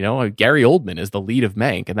stars. Gary Oldman is the lead of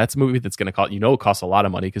Mank, and that's a movie that's going to cost, it costs a lot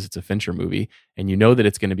of money because it's a Fincher movie, and that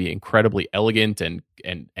it's going to be incredibly elegant and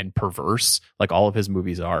perverse, like all of his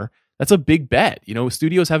movies are. That's a big bet.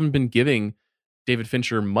 Studios haven't been giving David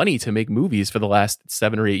Fincher money to make movies for the last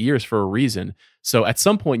 7 or 8 years for a reason. So at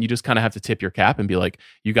some point, you just kind of have to tip your cap and be like,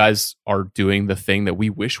 you guys are doing the thing that we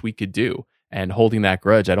wish we could do. And holding that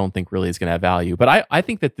grudge, I don't think really is going to have value. But I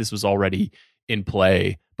think that this was already in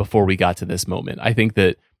play before we got to this moment. I think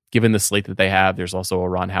that given the slate that they have, there's also a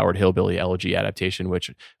Ron Howard Hillbilly Elegy adaptation, which,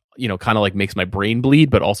 kind of like makes my brain bleed,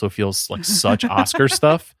 but also feels like such Oscar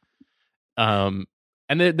stuff. And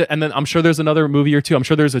then I'm sure there's another movie or two. I'm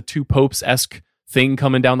sure there's a Two Popes-esque thing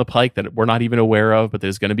coming down the pike that we're not even aware of, but that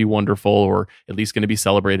is going to be wonderful, or at least going to be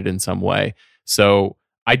celebrated in some way. So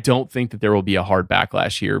I don't think that there will be a hard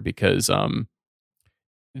backlash here because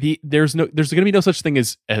there's going to be no such thing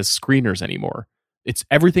as screeners anymore.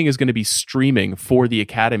 Everything is going to be streaming for the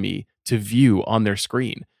Academy to view on their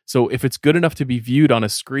screen. So if it's good enough to be viewed on a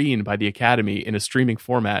screen by the Academy in a streaming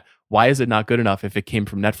format, why is it not good enough if it came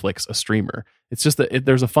from Netflix, a streamer? It's just that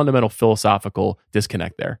there's a fundamental philosophical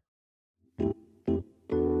disconnect there.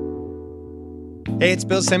 Hey, it's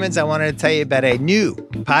Bill Simmons. I wanted to tell you about a new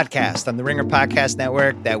podcast on the Ringer Podcast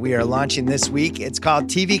Network that we are launching this week. It's called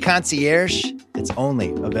TV Concierge. It's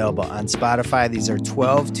only available on Spotify. These are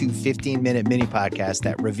 12 to 15-minute mini podcasts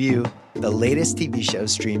that review the latest TV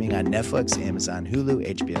shows streaming on Netflix, Amazon, Hulu,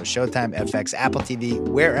 HBO, Showtime, FX, Apple TV,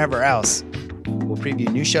 wherever else. We'll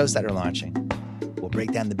preview new shows that are launching. We'll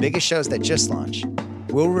break down the biggest shows that just launched.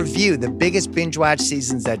 We'll review the biggest binge-watch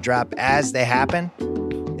seasons that drop as they happen.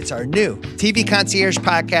 It's our new TV Concierge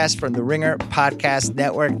podcast from the Ringer Podcast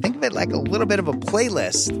Network. Think of it like a little bit of a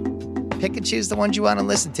playlist. Pick and choose the ones you want to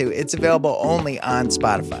listen to. It's available only on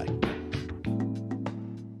Spotify.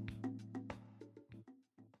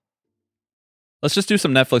 Let's just do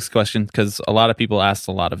some Netflix questions because a lot of people asked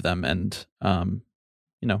a lot of them, and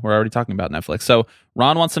we're already talking about Netflix. So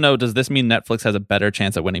Ron wants to know: does this mean Netflix has a better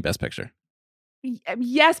chance at winning Best Picture?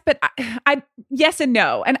 Yes, but I yes and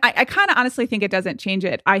no. And I kind of honestly think it doesn't change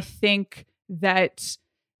it. I think that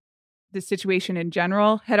the situation in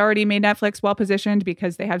general had already made Netflix well positioned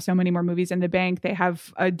because they have so many more movies in the bank. They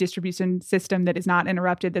have a distribution system that is not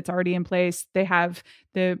interrupted, that's already in place. They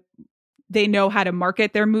know how to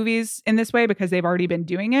market their movies in this way because they've already been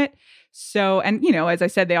doing it. So, and as I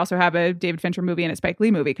said, they also have a David Fincher movie and a Spike Lee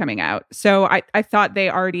movie coming out. So I thought they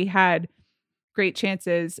already had great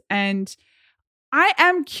chances. And I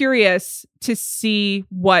am curious to see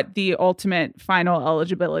what the ultimate final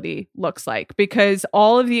eligibility looks like because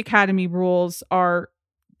all of the Academy rules are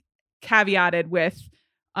caveated with,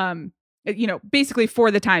 basically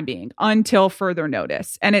for the time being until further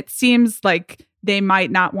notice. And it seems like they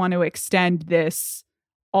might not want to extend this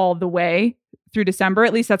all the way through December.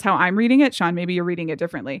 At least that's how I'm reading it. Sean, maybe you're reading it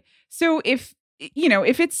differently. So if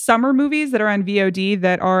it's summer movies that are on VOD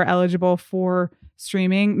that are eligible for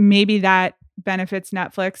streaming, maybe that benefits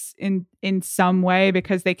Netflix in some way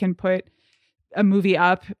because they can put a movie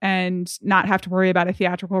up and not have to worry about a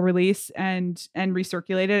theatrical release and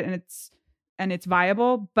recirculate it and it's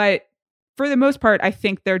viable. But for the most part, I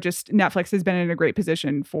think Netflix has been in a great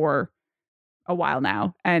position for a while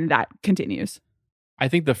now, and that continues. I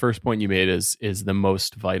think the first point you made is the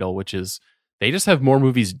most vital, which is they just have more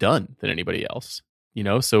movies done than anybody else.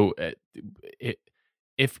 So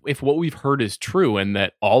if what we've heard is true and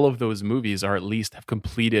that all of those movies are at least have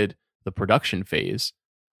completed the production phase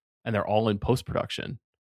and they're all in post-production,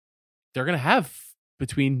 they're going to have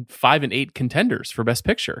between 5 and 8 contenders for Best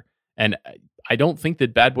Picture. And I don't think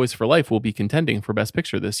that Bad Boys for Life will be contending for Best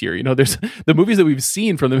Picture this year. There's the movies that we've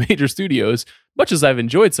seen from the major studios, much as I've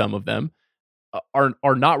enjoyed some of them,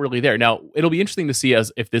 are not really there. Now, it'll be interesting to see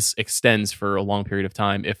if this extends for a long period of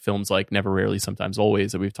time, if films like Never, Rarely, Sometimes,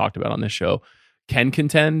 Always that we've talked about on this show can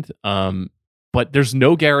contend, but there's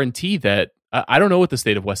no guarantee that I don't know what the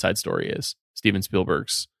state of West Side Story is, Steven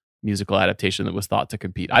Spielberg's musical adaptation that was thought to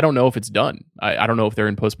compete. I don't know if it's done. I don't know if they're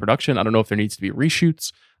in post-production. I don't know if there needs to be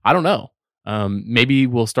reshoots. I don't know. Maybe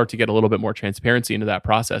we'll start to get a little bit more transparency into that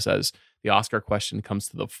process as the Oscar question comes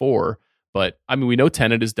to the fore. But we know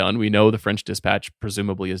Tenet is done. We know The French Dispatch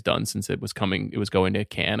presumably is done since it was going to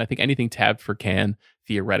Cannes. I think anything tabbed for Cannes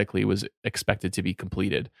theoretically was expected to be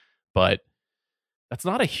completed, but that's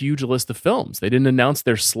not a huge list of films. They didn't announce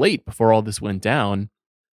their slate before all this went down.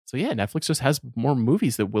 So yeah, Netflix just has more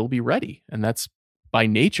movies that will be ready. And that's by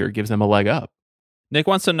nature gives them a leg up. Nick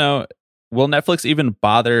wants to know, will Netflix even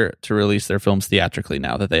bother to release their films theatrically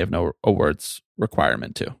now that they have no awards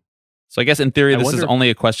requirement to? So I guess in theory, this is only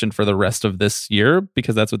a question for the rest of this year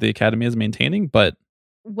because that's what the Academy is maintaining. But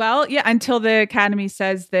well, yeah, until the Academy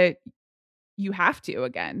says that you have to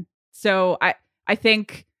again. So I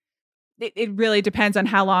think it really depends on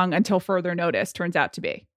how long until further notice turns out to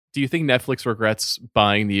be. Do you think Netflix regrets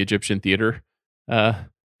buying the Egyptian theater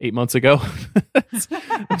 8 months ago?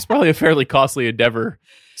 It's probably a fairly costly endeavor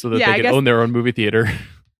so that they could own their own movie theater.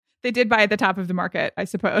 They did buy at the top of the market, I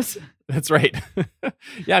suppose. That's right.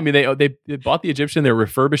 Yeah, they bought the Egyptian. They're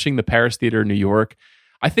refurbishing the Paris Theater in New York.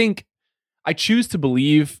 I choose to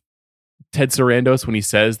believe Ted Sarandos when he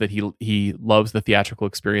says that he loves the theatrical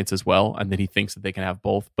experience as well and that he thinks that they can have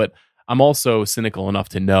both. But I'm also cynical enough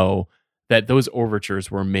to know that those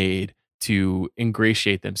overtures were made to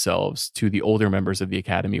ingratiate themselves to the older members of the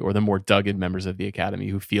Academy or the more dug-in members of the Academy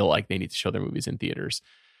who feel like they need to show their movies in theaters.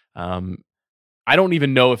 I don't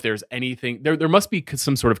even know if there's anything there must be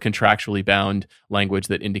some sort of contractually bound language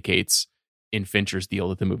that indicates in Fincher's deal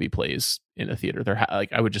that the movie plays in a theater.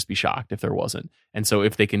 I would just be shocked if there wasn't. And so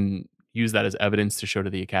if they can use that as evidence to show to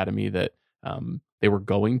the Academy that they were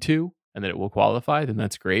going to and that it will qualify, then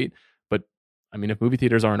that's great. But if movie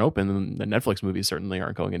theaters aren't open, then the Netflix movies certainly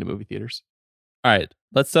aren't going into movie theaters. All right,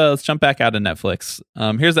 let's jump back out of Netflix.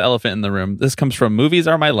 Here's the elephant in the room. This comes from Movies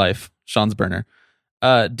Are My Life, Sean's burner.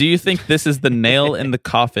 Do you think this is the nail in the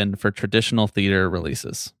coffin for traditional theater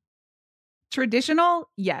releases? Traditional,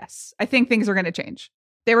 yes. I think things are going to change.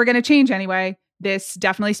 They were going to change anyway. This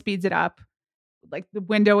definitely speeds it up. Like the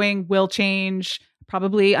windowing will change.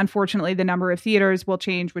 Probably, unfortunately, the number of theaters will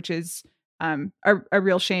change, which is a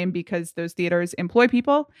real shame because those theaters employ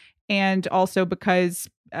people, and also because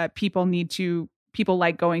people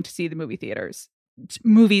like going to see the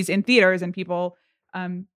movies in theaters, and people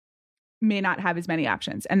may not have as many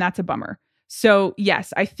options, and that's a bummer. So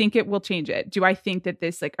yes, I think it will change it. Do I think that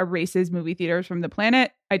this like erases movie theaters from the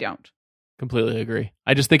planet? I don't. Completely agree.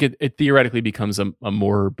 I just think it theoretically becomes a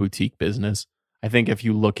more boutique business. I think if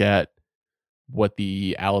you look at what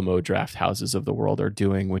the Alamo Draft Houses of the world are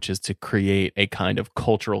doing, which is to create a kind of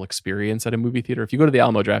cultural experience at a movie theater. If you go to the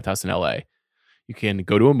Alamo Draft House in LA, you can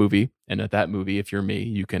go to a movie, and at that movie, if you're me,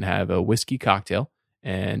 you can have a whiskey cocktail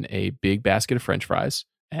and a big basket of French fries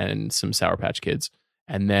and some Sour Patch Kids.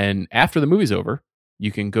 And then after the movie's over,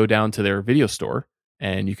 you can go down to their video store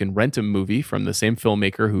and you can rent a movie from the same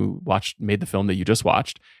filmmaker who made the film that you just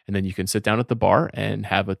watched. And then you can sit down at the bar and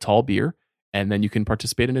have a tall beer, and then you can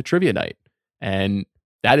participate in a trivia night. And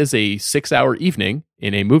that is a 6-hour evening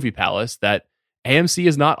in a movie palace that AMC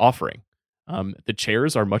is not offering. The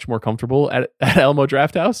chairs are much more comfortable at Alamo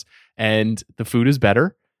Draft House, and the food is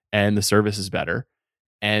better, and the service is better.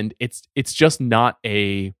 And it's just not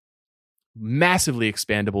a massively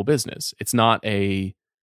expandable business. It's not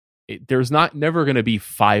there's never going to be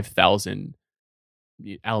 5,000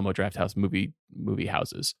 Alamo Draft House movie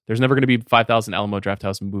houses. There's never going to be 5,000 Alamo Draft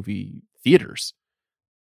House movie theaters.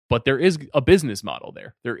 But there is a business model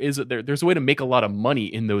there. There's a way to make a lot of money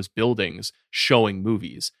in those buildings showing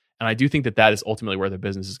movies. And I do think that is ultimately where the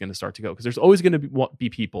business is going to start to go. Because there's always going to be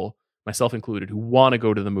people, myself included, who want to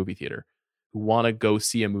go to the movie theater, who want to go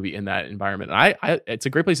see a movie in that environment. And it's a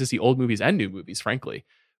great place to see old movies and new movies, frankly.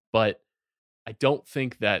 But I don't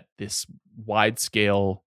think that this wide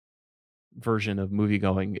scale version of movie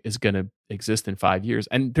going is going to exist in 5 years.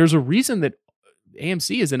 And there's a reason that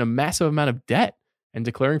AMC is in a massive amount of debt and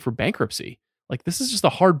declaring for bankruptcy. Like, this is just a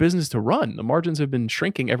hard business to run. The margins have been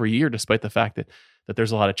shrinking every year, despite the fact that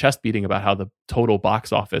there's a lot of chest beating about how the total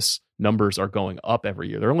box office numbers are going up every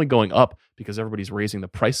year. They're only going up because everybody's raising the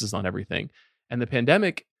prices on everything. And the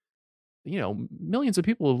pandemic, millions of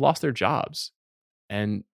people have lost their jobs,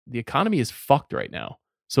 and the economy is fucked right now.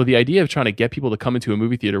 So the idea of trying to get people to come into a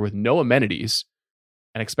movie theater with no amenities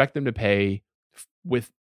and expect them to pay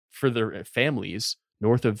for their families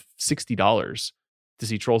north of $60 to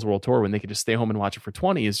see Trolls World Tour when they could just stay home and watch it for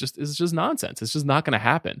 20 is just nonsense. It's just not going to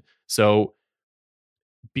happen. So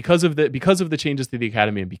because of the changes to the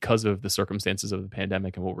Academy and because of the circumstances of the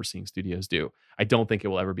pandemic and what we're seeing studios do, I don't think it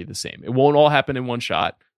will ever be the same. It won't all happen in one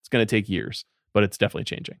shot. It's going to take years, but it's definitely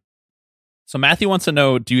changing. So Matthew wants to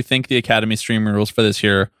know, do you think the Academy streaming rules for this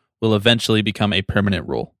year will eventually become a permanent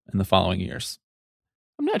rule in the following years?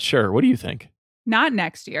 I'm not sure. What do you think? Not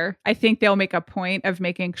next year. I think they'll make a point of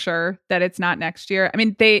making sure that it's not next year. I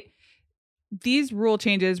mean, these rule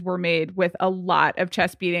changes were made with a lot of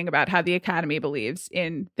chest beating about how the Academy believes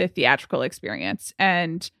in the theatrical experience.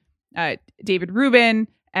 And David Rubin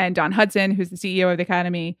and Don Hudson, who's the CEO of the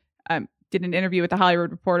Academy, did an interview with the Hollywood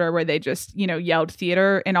Reporter where they just, yelled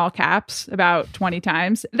theater in all caps about 20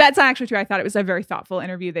 times. That's not actually true. I thought it was a very thoughtful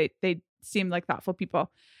interview. They seemed like thoughtful people.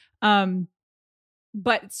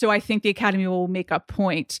 But so I think the Academy will make a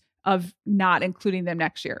point of not including them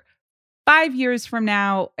next year. 5 years from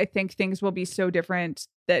now, I think things will be so different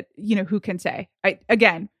that, who can say?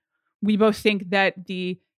 We both think that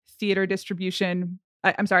the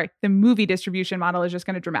movie distribution model is just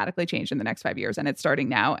going to dramatically change in the next 5 years, and it's starting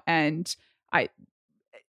now. And I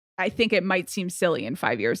think it might seem silly in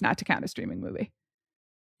 5 years not to count a streaming movie.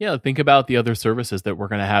 Yeah, think about the other services that we're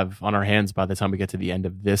going to have on our hands by the time we get to the end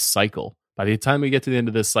of this cycle. By the time we get to the end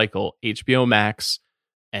of this cycle, HBO Max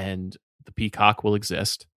and the Peacock will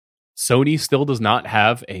exist. Sony still does not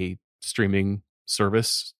have a streaming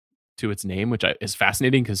service to its name, which is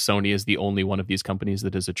fascinating because Sony is the only one of these companies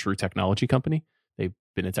that is a true technology company. They've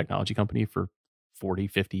been a technology company for 40,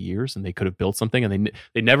 50 years, and they could have built something, and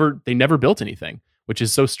they never built anything, which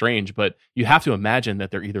is so strange. But you have to imagine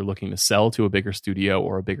that they're either looking to sell to a bigger studio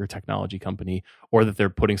or a bigger technology company, or that they're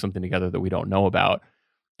putting something together that we don't know about.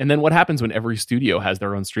 And then what happens when every studio has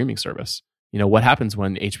their own streaming service? What happens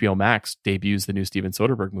when HBO Max debuts the new Steven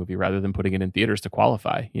Soderbergh movie rather than putting it in theaters to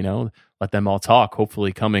qualify? Let them all talk.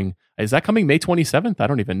 Hopefully is that coming May 27th? I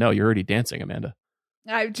don't even know. You're already dancing, Amanda.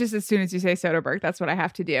 Just as soon as you say Soderbergh, that's what I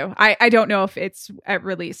have to do. I don't know if it's at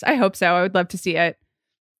release. I hope so. I would love to see it.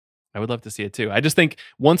 I would love to see it too. I just think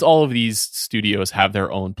once all of these studios have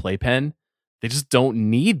their own playpen, they just don't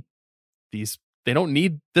need these. They don't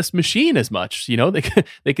need this machine as much.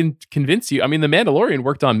 They can convince you. I mean, The Mandalorian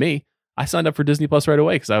worked on me. I signed up for Disney Plus right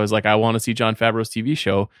away because I was like, I want to see Jon Favreau's TV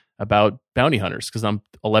show about bounty hunters because I'm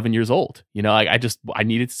 11 years old. I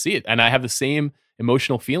needed to see it. And I have the same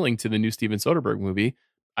emotional feeling to the new Steven Soderbergh movie.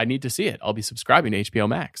 I need to see it. I'll be subscribing to HBO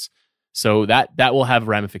Max. So that will have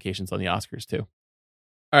ramifications on the Oscars too.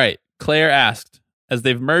 All right. Claire asked, as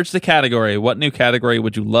they've merged the category, what new category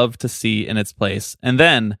would you love to see in its place? And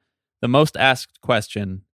then the most asked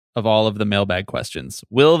question of all of the mailbag questions.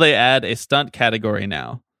 Will they add a stunt category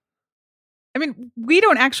now? I mean, we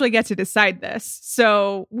don't actually get to decide this,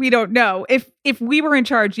 so we don't know. If we were in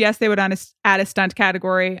charge, yes, they would add a stunt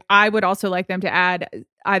category. I would also like them to add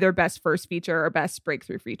either best first feature or best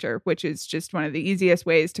breakthrough feature, which is just one of the easiest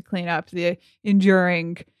ways to clean up the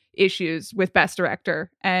enduring issues with best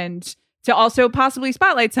director, and to also possibly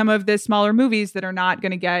spotlight some of the smaller movies that are not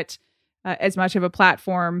going to get as much of a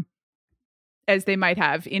platform as they might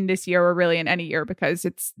have in this year or really in any year, because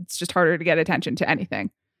it's just harder to get attention to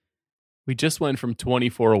anything. We just went from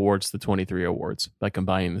 24 awards to 23 awards by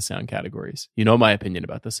combining the sound categories. You know my opinion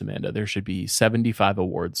about this, Amanda. There should be 75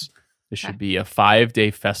 awards. There should be a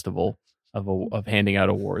 5-day festival of handing out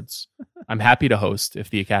awards. I'm happy to host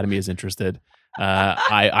if the Academy is interested.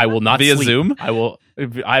 I will not via sleep. Zoom.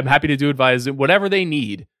 I'm happy to do it via Zoom. Whatever they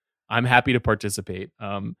need, I'm happy to participate.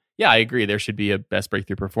 Yeah, I agree. There should be a best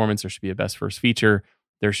breakthrough performance. There should be a best first feature.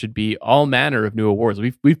 There should be all manner of new awards.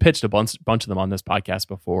 We've pitched a bunch of them on this podcast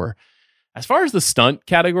before. As far as the stunt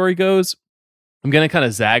category goes, I'm going to kind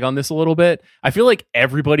of zag on this a little bit. I feel like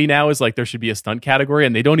everybody now is like, there should be a stunt category,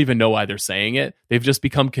 and they don't even know why they're saying it. They've just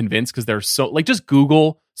become convinced because they're so, like, just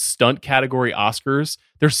Google stunt category Oscars.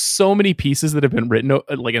 There's so many pieces that have been written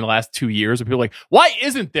like in the last 2 years where people are like, why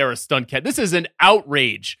isn't there a stunt cat? This is an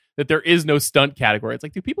outrage that there is no stunt category. It's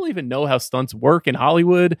like, do people even know how stunts work in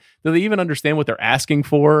Hollywood? Do they even understand what they're asking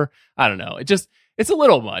for? I don't know. It's a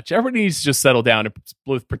little much. Everybody needs to just settle down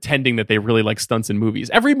with pretending that they really like stunts in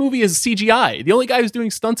movies. Every movie is CGI. The only guy who's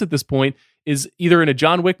doing stunts at this point is either in a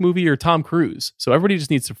John Wick movie or Tom Cruise. So everybody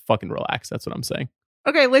just needs to fucking relax. That's what I'm saying.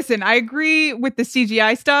 Okay, listen, I agree with the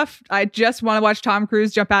CGI stuff. I just want to watch Tom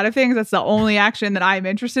Cruise jump out of things. That's the only action that I'm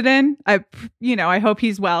interested in. I hope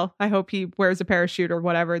he's well. I hope he wears a parachute or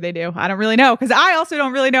whatever they do. I don't really know, because I also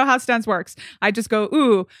don't really know how stunts works. I just go,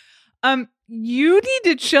 ooh. You need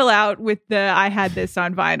to chill out with the I had this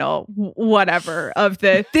on vinyl, whatever, of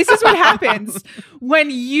the this is what happens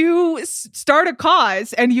when you start a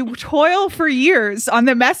cause and you toil for years on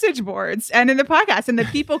the message boards and in the podcast, and the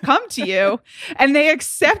people come to you and they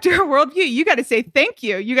accept your worldview. You got to say thank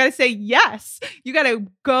you. You got to say yes. You got to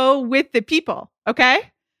go with the people.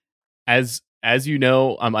 Okay. As you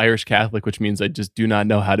know, I'm Irish Catholic, which means I just do not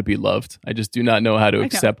know how to be loved. I just do not know how to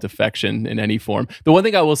accept affection in any form. The one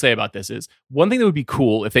thing I will say about this is, one thing that would be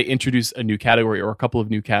cool if they introduce a new category or a couple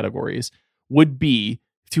of new categories would be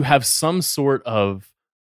to have some sort of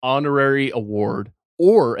honorary award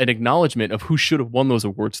or an acknowledgement of who should have won those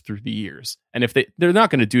awards through the years. And if they're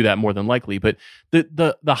not going to do that, more than likely, but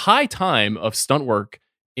the high time of stunt work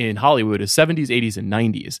in Hollywood is 70s, 80s, and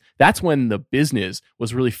 90s. That's when the business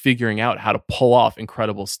was really figuring out how to pull off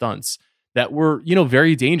incredible stunts that were,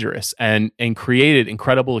 very dangerous and created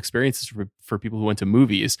incredible experiences for people who went to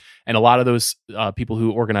movies. And a lot of those people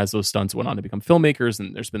who organized those stunts went on to become filmmakers.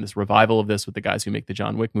 And there's been this revival of this with the guys who make the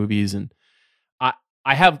John Wick movies. And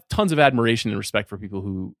I have tons of admiration and respect for people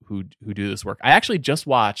who do this work. I actually just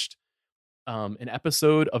watched an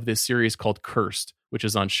episode of this series called Cursed, which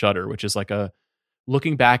is on Shudder, which is like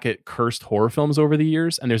looking back at cursed horror films over the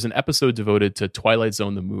years. And there's an episode devoted to Twilight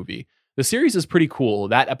Zone, the movie. The series is pretty cool.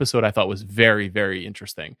 That episode I thought was very, very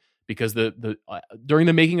interesting because during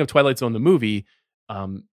the making of Twilight Zone, the movie,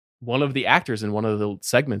 one of the actors in one of the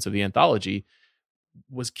segments of the anthology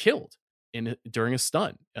was killed during a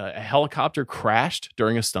stunt. A helicopter crashed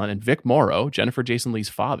during a stunt, and Vic Morrow, Jennifer Jason Leigh's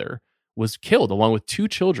father, was killed along with 2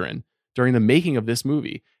 children during the making of this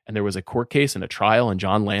movie. And there was a court case and a trial, and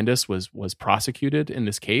John Landis was prosecuted in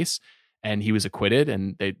this case, and he was acquitted,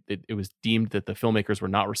 and it was deemed that the filmmakers were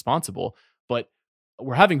not responsible. But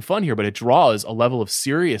we're having fun here, but it draws a level of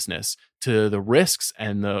seriousness to the risks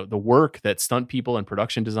and the work that stunt people and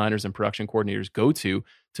production designers and production coordinators go to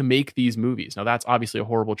make these movies. Now, that's obviously a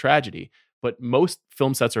horrible tragedy, but most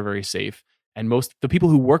film sets are very safe, and the people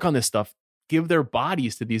who work on this stuff give their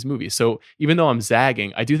bodies to these movies. So even though I'm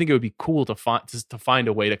zagging, I do think it would be cool to find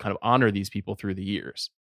a way to kind of honor these people through the years.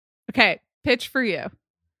 Okay, pitch for you.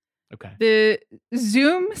 Okay. The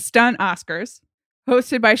Zoom Stunt Oscars,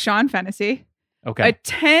 hosted by Sean Fennessy. Okay. A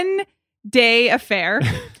 10-day affair.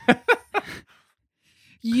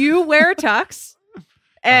 You wear a tux.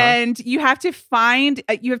 And you have to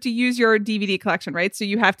use your DVD collection, right? So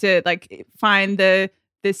you have to like find the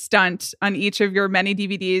stunt on each of your many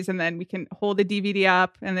DVDs, and then we can hold the DVD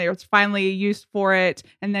up and there's finally a use for it.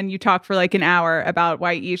 And then you talk for like an hour about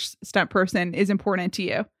why each stunt person is important to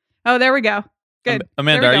you. Oh, there we go. Good.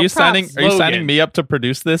 Amanda, are you signing me up to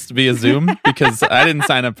produce this via Zoom? Because I didn't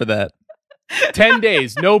sign up for that. 10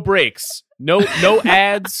 days, no breaks, no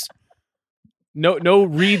ads. No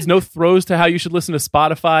reads, no throws to how you should listen to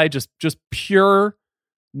Spotify. Just pure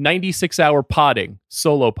 96-hour podding,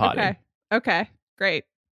 solo podding. Okay, great.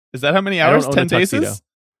 Is that how many hours 10 days is?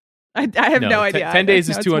 I have no idea. 10 days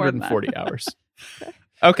is 240 hours.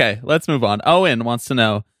 Okay, let's move on. Owen wants to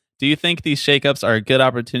know, do you think these shakeups are a good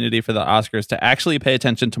opportunity for the Oscars to actually pay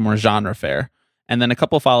attention to more genre fare? And then a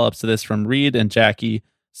couple follow-ups to this from Reed and Jackie.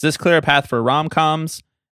 Does this clear a path for rom-coms?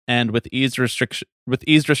 And with eased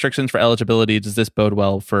restrictions for eligibility, does this bode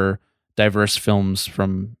well for diverse films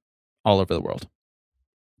from all over the world?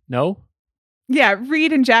 No. Yeah,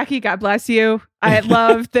 Reed and Jackie, God bless you. I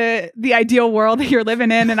love the ideal world that you're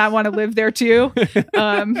living in, and I want to live there too.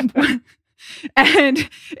 And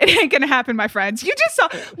it ain't gonna happen, my friends. You just saw.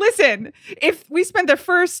 Listen, if we spent the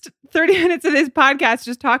first 30 minutes of this podcast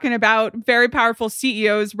just talking about very powerful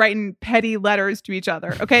CEOs writing petty letters to each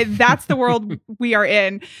other, okay, that's the world we are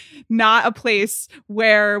in, not a place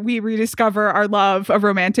where we rediscover our love of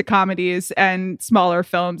romantic comedies and smaller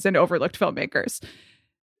films and overlooked filmmakers.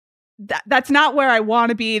 That's not where I want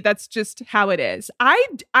to be. That's just how it is.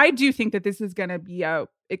 I do think that this is going to be a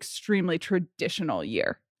extremely traditional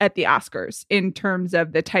year at the Oscars in terms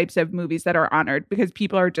of the types of movies that are honored, because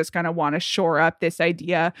people are just going to want to shore up this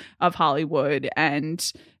idea of Hollywood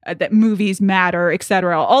and that movies matter,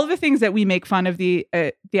 etc. All of the things that we make fun of the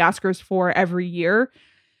Oscars for every year.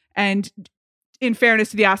 And in fairness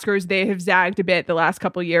to the Oscars, they have zagged a bit the last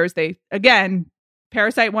couple of years.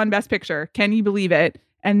 Parasite won Best Picture. Can you believe it?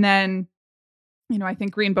 And then, I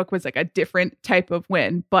think Green Book was like a different type of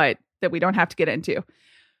win, but that we don't have to get into.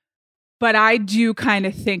 But I do kind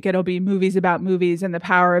of think it'll be movies about movies and the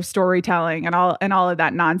power of storytelling and all of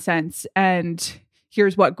that nonsense. And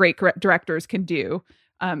here's what great directors can do,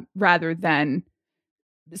 rather than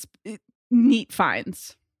neat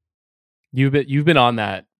finds. You've been on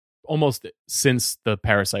that almost since the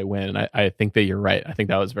Parasite win, and I think that you're right. I think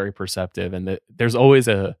that was very perceptive, and that there's always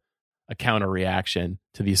a counter reaction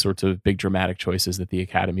to these sorts of big dramatic choices that the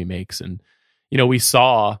Academy makes. And we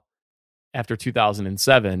saw after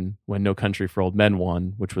 2007, when No Country for Old Men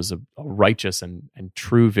won, which was a righteous and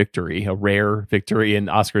true victory, a rare victory in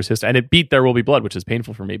Oscars history, and it beat There Will Be Blood, which is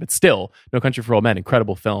painful for me, but still, No Country for Old Men,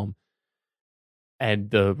 incredible film. And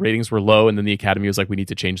the ratings were low, and then the Academy was like, we need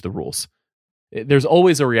to change the rules. There's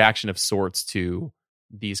always a reaction of sorts to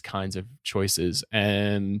these kinds of choices,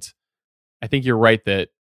 and I think you're right that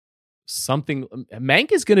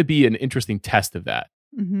Mank is going to be an interesting test of that.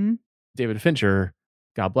 Mm-hmm. David Fincher,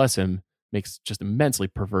 God bless him, makes just immensely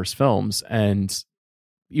perverse films. And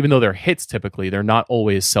even though they're hits, typically, they're not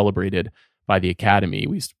always celebrated by the Academy.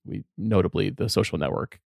 We notably, The Social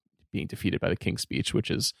Network being defeated by The King's Speech,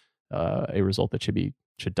 which is a result that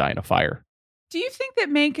should die in a fire. Do you think that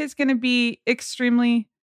Mank is going to be extremely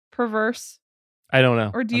perverse? I don't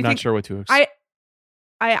know. Or do you I'm think, not sure what to expect.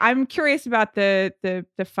 I'm curious about the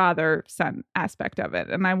father-son aspect of it.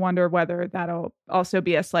 And I wonder whether that'll also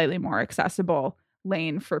be a slightly more accessible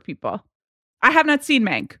lane for people. I have not seen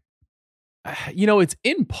Mank. It's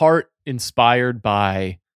in part inspired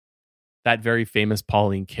by that very famous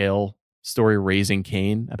Pauline Kael story, Raising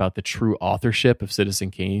Cain, about the true authorship of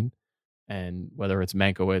Citizen Kane, and whether it's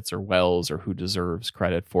Mankiewicz or Wells or who deserves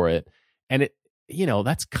credit for it. And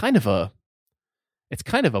that's kind of a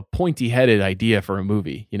pointy-headed idea for a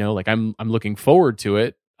movie. I'm looking forward to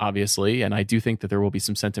it, obviously, and I do think that there will be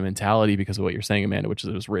some sentimentality because of what you're saying, Amanda, which is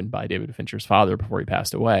it was written by David Fincher's father before he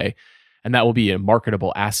passed away, and that will be a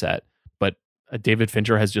marketable asset. But David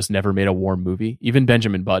Fincher has just never made a warm movie. Even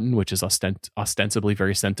Benjamin Button, which is ostensibly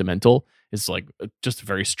very sentimental, is like just a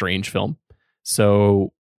very strange film.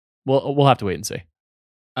 So we'll have to wait and see.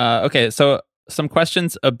 Okay, so some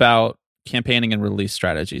questions about campaigning and release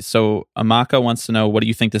strategies. So Amaka wants to know, what do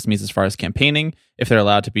you think this means as far as campaigning, if they're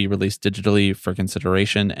allowed to be released digitally for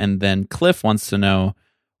consideration? And then Cliff wants to know,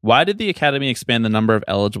 why did the Academy expand the number of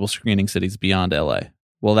eligible screening cities beyond LA?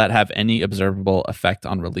 Will that have any observable effect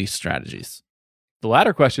on release strategies? The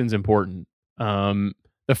latter question is important. The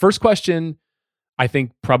first question, I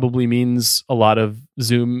think, probably means a lot of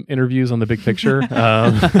Zoom interviews on the big picture.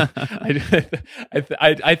 I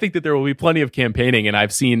think that there will be plenty of campaigning, and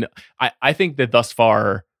I've seen. I think that thus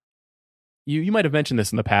far, you might have mentioned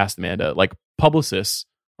this in the past, Amanda. Like publicists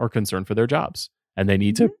are concerned for their jobs, and they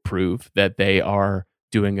need to prove that they are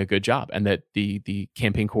doing a good job, and that the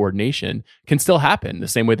campaign coordination can still happen the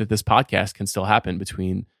same way that this podcast can still happen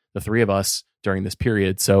between the three of us during this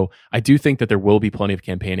period. So I do think that there will be plenty of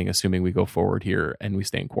campaigning, assuming we go forward here and we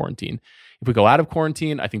stay in quarantine. If we go out of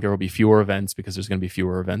quarantine, I think there will be fewer events, because there's going to be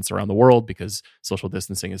fewer events around the world, because social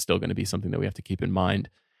distancing is still going to be something that we have to keep in mind.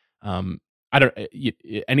 I don't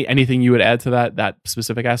anything you would add to that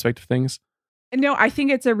specific aspect of things? No, I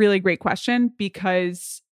think it's a really great question,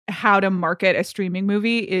 because how to market a streaming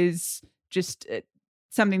movie is just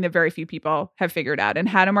something that very few people have figured out. And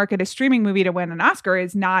how to market a streaming movie to win an Oscar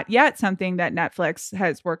is not yet something that Netflix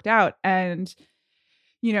has worked out. And,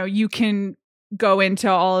 you can go into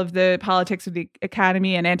all of the politics of the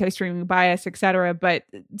Academy and anti-streaming bias, et cetera. But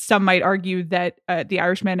some might argue that The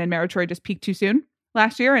Irishman and Marriage Story just peaked too soon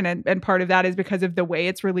last year. And part of that is because of the way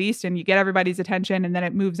it's released, and you get everybody's attention and then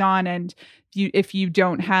it moves on. And if you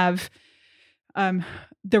don't have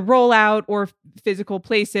the rollout or physical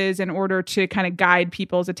places in order to kind of guide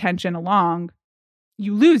people's attention along,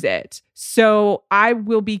 you lose it. So I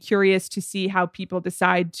will be curious to see how people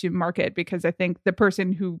decide to market, because I think the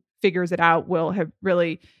person who figures it out will have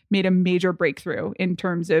really made a major breakthrough in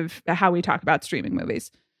terms of how we talk about streaming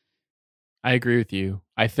movies. I agree with you.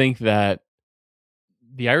 I think that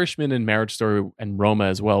The Irishman and Marriage Story and Roma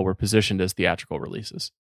as well were positioned as theatrical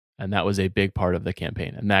releases. And that was a big part of the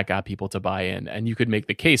campaign. And that got people to buy in. And you could make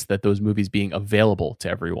the case that those movies being available to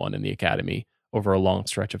everyone in the Academy over a long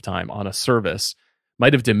stretch of time on a service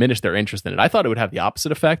might have diminished their interest in it. I thought it would have the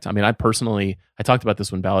opposite effect. I mean, I talked about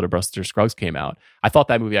this when Ballad of Buster Scruggs came out. I thought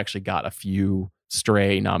that movie actually got a few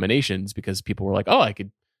stray nominations, because people were like, oh, I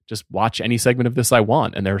could just watch any segment of this I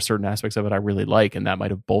want. And there are certain aspects of it I really like. And that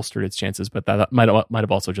might have bolstered its chances. But that might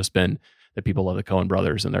have also just been that people love the Coen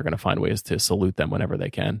brothers, and they're going to find ways to salute them whenever they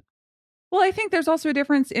can. Well, I think there's also a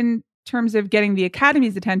difference in terms of getting the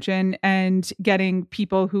Academy's attention and getting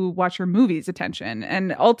people who watch your movies' attention.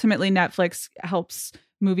 And ultimately, Netflix helps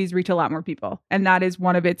movies reach a lot more people. And that is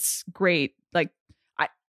one of its great,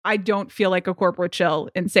 I don't feel like a corporate shill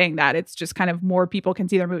in saying that. It's just kind of more people can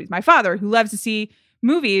see their movies. My father, who loves to see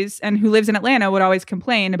movies and who lives in Atlanta, would always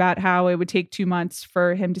complain about how it would take 2 months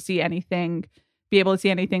for him to see anything, be able to see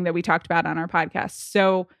anything that we talked about on our podcast.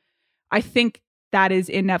 So I think that is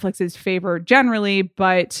in Netflix's favor generally,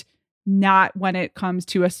 but not when it comes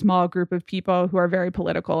to a small group of people who are very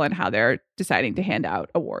political and how they're deciding to hand out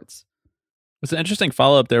awards. It's an interesting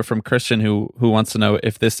follow-up there from Christian, who wants to know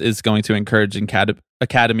if this is going to encourage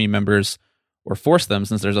Academy members, or force them,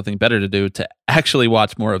 since there's nothing better to do, to actually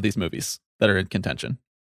watch more of these movies that are in contention.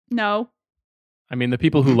 No. I mean, the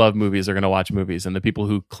people who love movies are going to watch movies, and the people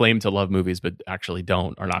who claim to love movies but actually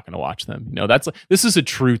don't are not going to watch them. This is a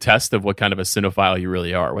true test of what kind of a cinephile you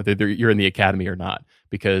really are, whether you're in the Academy or not,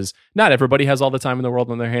 because not everybody has all the time in the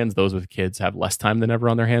world on their hands. Those with kids have less time than ever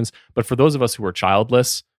on their hands. But for those of us who are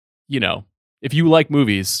childless, if you like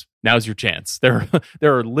movies, now's your chance. There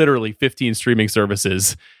are literally 15 streaming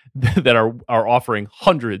services that are offering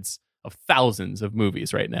hundreds of thousands of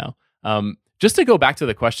movies right now. Just to go back to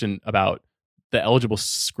the question about the eligible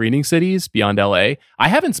screening cities beyond LA, I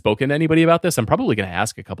haven't spoken to anybody about this. I'm probably going to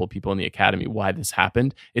ask a couple of people in the Academy why this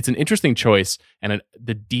happened. It's an interesting choice, and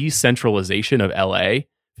the decentralization of LA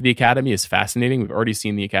for the Academy is fascinating. We've already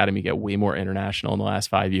seen the Academy get way more international in the last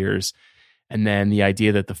 5 years. And then the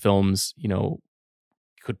idea that the films,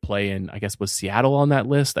 could play in, I guess, was Seattle on that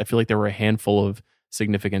list? I feel like there were a handful of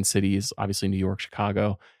significant cities, obviously New York,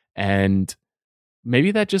 Chicago. And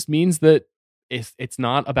maybe that just means that it's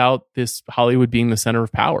not about this Hollywood being the center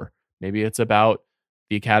of power. Maybe it's about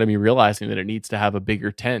the Academy realizing that it needs to have a bigger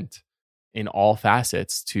tent in all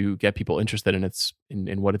facets to get people interested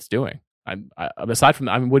in what it's doing. Aside from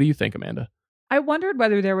that, what do you think, Amanda? I wondered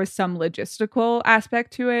whether there was some logistical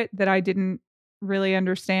aspect to it that I didn't really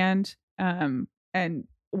understand, and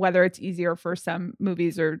whether it's easier for some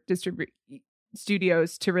movies or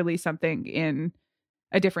studios to release something in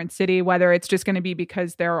a different city, whether it's just going to be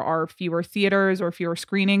because there are fewer theaters or fewer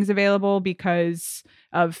screenings available because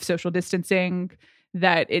of social distancing,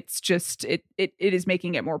 that it's just it is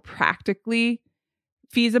making it more practically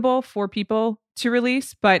feasible for people to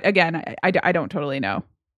release. But again, I don't totally know.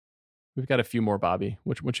 We've got a few more, Bobby.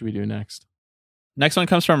 What should we do next? Next one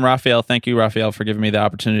comes from Raphael. Thank you, Raphael, for giving me the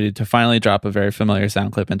opportunity to finally drop a very familiar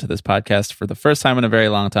sound clip into this podcast for the first time in a very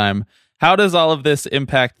long time. How does all of this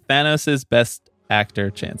impact Thanos' best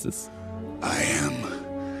actor chances? I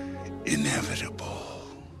am inevitable.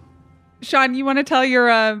 Sean, you want to tell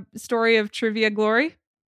your story of trivia glory?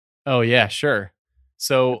 Oh, yeah, sure.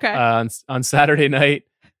 So Okay. on Saturday night,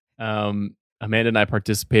 Amanda and I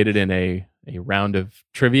participated in a a round of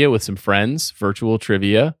trivia with some friends, virtual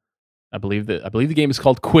trivia. I believe the game is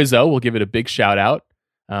called Quizzo. We'll give it a big shout out.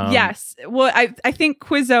 Yes. Well, I think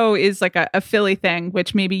Quizzo is like a Philly thing,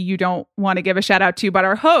 which maybe you don't want to give a shout out to, but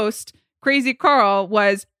our host, Crazy Carl,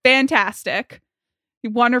 was fantastic.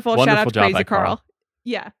 Wonderful shout out to Crazy Carl.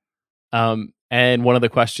 Yeah. And one of the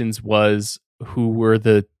questions was, who were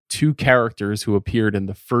the two characters who appeared in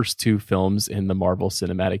the first two films in the Marvel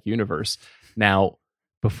Cinematic Universe? Now,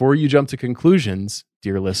 before you jump to conclusions,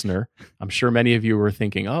 dear listener, I'm sure many of you were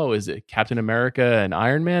thinking, oh, is it Captain America and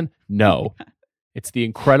Iron Man? No, it's the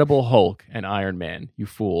Incredible Hulk and Iron Man, you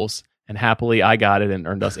fools. And happily, I got it and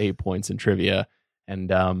earned us 8 points in trivia. And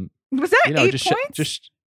was that 8 points?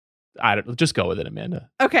 Just go with it, Amanda.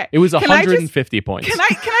 Okay. It was 150 points. Can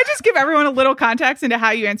I just give everyone a little context into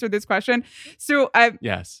how you answered this question? So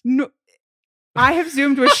yes. I have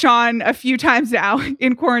Zoomed with Sean a few times now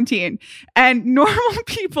in quarantine, and normal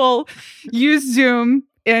people use Zoom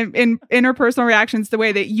in interpersonal reactions the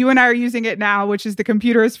way that you and I are using it now, which is the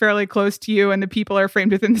computer is fairly close to you and the people are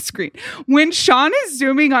framed within the screen. When Sean is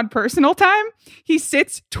Zooming on personal time, he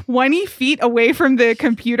sits 20 feet away from the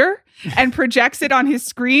computer and projects it on his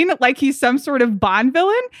screen like he's some sort of Bond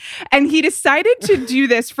villain. And he decided to do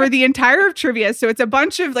this for the entire of trivia. So it's a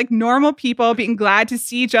bunch of like normal people being glad to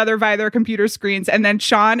see each other via their computer screens. And then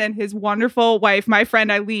Sean and his wonderful wife, my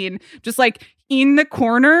friend Eileen, just like in the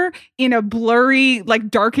corner in a blurry, like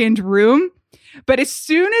darkened room. But as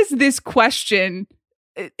soon as this question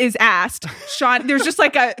is asked, Sean, there's just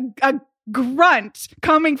like a grunt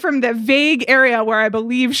coming from the vague area where I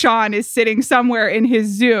believe Sean is sitting somewhere in his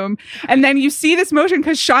Zoom. And then you see this motion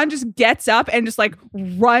because Sean just gets up and just like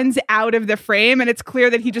runs out of the frame. And it's clear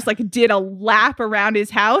that he just like did a lap around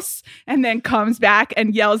his house and then comes back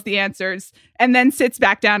and yells the answers and then sits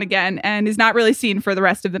back down again and is not really seen for the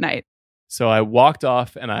rest of the night. So I walked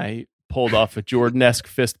off and I pulled off a Jordan-esque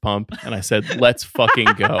fist pump and I said, let's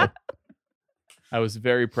fucking go. I was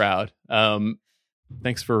very proud.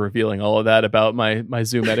 Thanks for revealing all of that about my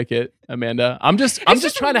Zoom etiquette, Amanda. I'm just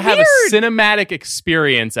trying to have a cinematic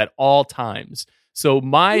experience at all times. So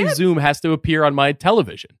my Zoom has to appear on my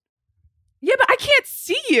television. Yeah, but I can't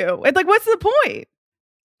see you. Like, what's the point?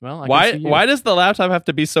 Well, why does the laptop have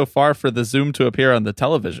to be so far for the Zoom to appear on the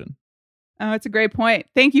television? Oh, it's a great point.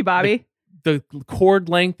 Thank you, Bobby. The cord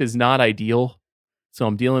length is not ideal, so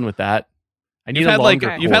I'm dealing with that. I need you've a had longer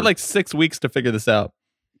like cord. you've had like 6 weeks to figure this out.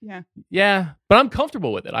 Yeah, but I'm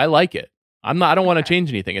comfortable with it. I like it. I don't want to change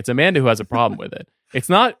anything. It's Amanda who has a problem with it. It's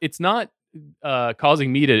not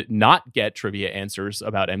causing me to not get trivia answers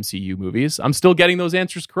about MCU movies. I'm still getting those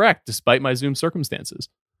answers correct despite my Zoom circumstances.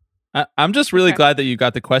 I'm just really glad that you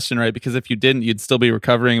got the question right, because if you didn't, you'd still be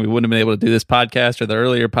recovering. We wouldn't have been able to do this podcast or the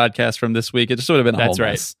earlier podcast from this week. It just would have been a whole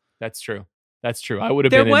mess. That's true. That's true. I would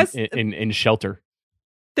have been in shelter.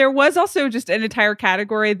 There was also just an entire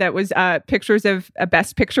category that was pictures of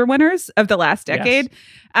Best Picture winners of the last decade.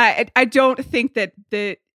 Yes. I don't think that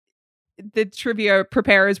the trivia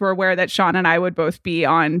preparers were aware that Sean and I would both be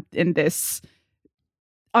on this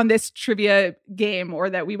trivia game,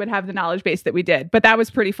 or that we would have the knowledge base that we did. But that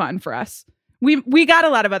was pretty fun for us. We got a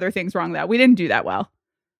lot of other things wrong though. We didn't do that well.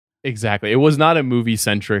 Exactly. It was not a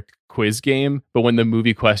movie-centric quiz game, but when the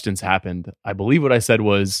movie questions happened, I believe what I said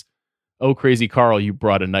was, "Oh, Crazy Carl, you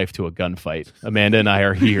brought a knife to a gunfight. Amanda and I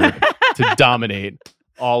are here to dominate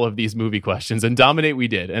all of these movie questions." And dominate we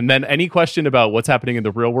did. And then any question about what's happening in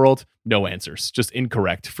the real world, no answers. Just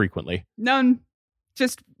incorrect frequently. None.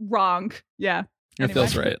 Just wrong. Yeah. That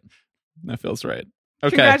feels right. That feels right.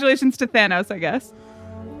 Okay. Congratulations to Thanos, I guess.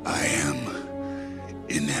 I am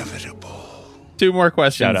inevitable. 2 more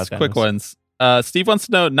questions. Shout out, quick Thanos. ones. Steve wants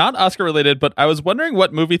to know, not Oscar related, but I was wondering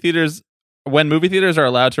when movie theaters are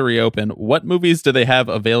allowed to reopen, what movies do they have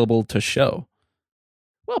available to show?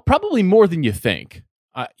 Well, probably more than you think.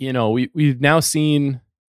 We've now seen.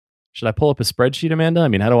 Should I pull up a spreadsheet, Amanda? I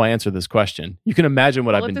mean, how do I answer this question? You can imagine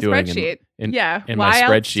what I've been doing in my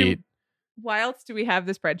spreadsheet. Why else do we have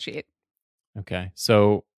the spreadsheet? Okay,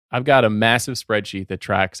 so I've got a massive spreadsheet that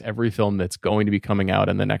tracks every film that's going to be coming out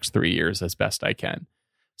in the next 3 years as best I can.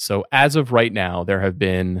 So as of right now, there have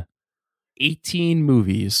been 18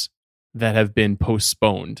 movies that have been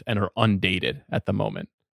postponed and are undated at the moment.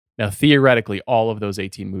 Now, theoretically, all of those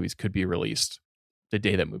 18 movies could be released the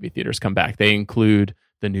day that movie theaters come back. They include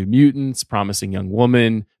The New Mutants, Promising Young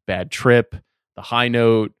Woman, Bad Trip, The High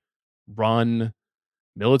Note, Run,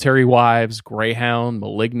 Military Wives, Greyhound,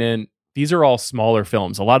 Malignant. These are all smaller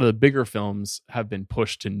films. A lot of the bigger films have been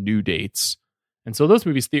pushed to new dates. And so those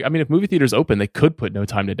movies, I mean, if movie theaters open, they could put No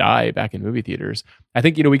Time to Die back in movie theaters. I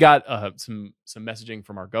think, we got some messaging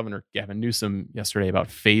from our governor, Gavin Newsom, yesterday about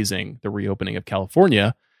phasing the reopening of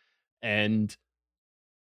California. And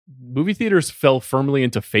movie theaters fell firmly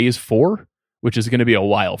into phase 4, which is going to be a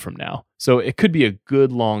while from now. So it could be a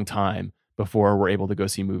good long time before we're able to go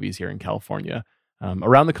see movies here in California.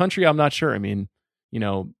 Around the country, I'm not sure. I mean,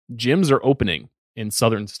 gyms are opening in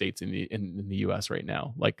southern states in the U.S. right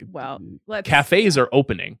now. Like, cafes are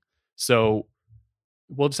opening. So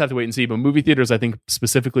we'll just have to wait and see. But movie theaters, I think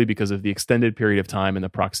specifically because of the extended period of time and the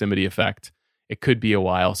proximity effect, it could be a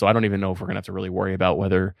while. So I don't even know if we're going to have to really worry about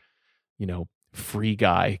whether, Free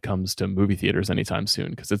Guy comes to movie theaters anytime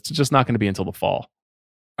soon, because it's just not going to be until the fall.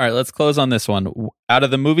 All right, let's close on this one. Out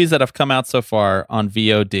of the movies that have come out so far on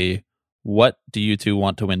VOD, what do you two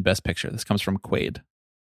want to win Best Picture? This comes from Quaid.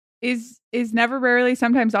 Is Never, Rarely,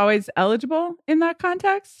 Sometimes, Always eligible in that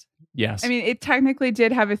context? Yes. I mean, it technically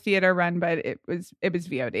did have a theater run, but it was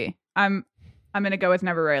VOD. I'm going to go with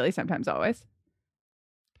Never, Rarely, Sometimes, Always.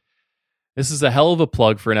 This is a hell of a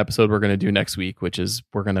plug for an episode we're going to do next week, which is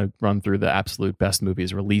we're going to run through the absolute best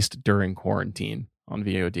movies released during quarantine on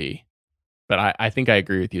VOD. But I think I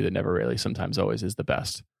agree with you that Never, Rarely, Sometimes, Always is the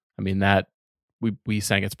best. I mean, that we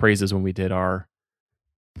sang its praises when we did our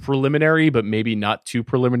preliminary, but maybe not too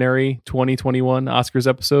preliminary 2021 Oscars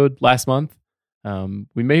episode last month.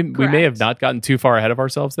 We may have not gotten too far ahead of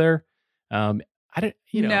ourselves there. I don't,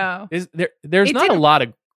 no. There's not a lot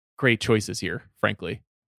of great choices here, frankly.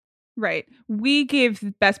 Right. We gave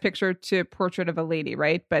Best Picture to Portrait of a Lady,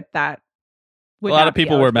 right? But that a lot of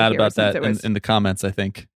people were mad about that in the comments. I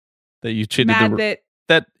think that you cheated.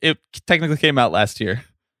 That it technically came out last year.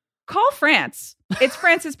 Call France. It's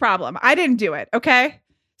France's problem. I didn't do it. Okay.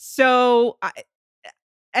 So,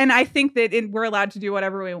 I think that we're allowed to do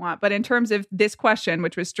whatever we want. But in terms of this question,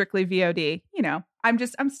 which was strictly VOD,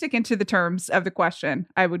 I'm sticking to the terms of the question.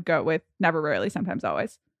 I would go with Never, Rarely, Sometimes,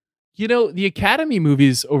 Always. The Academy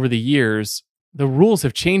movies over the years, the rules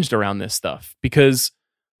have changed around this stuff, because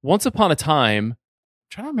once upon a time, I'm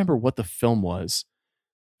trying to remember what the film was.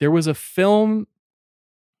 There was a film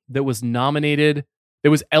that was nominated, that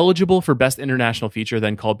was eligible for Best International Feature,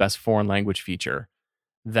 then called Best Foreign Language Feature,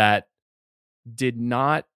 that did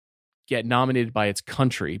not get nominated by its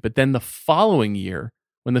country. But then the following year,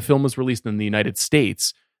 when the film was released in the United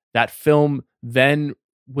States, that film then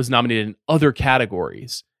was nominated in other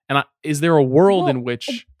categories. And is there a world in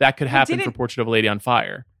which that could happen for Portrait of a Lady on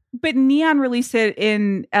Fire? But Neon released it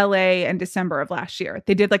in LA in December of last year.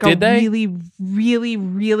 They did really, really,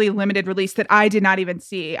 really limited release that I did not even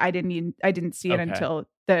see. I didn't see it until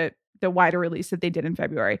the wider release that they did in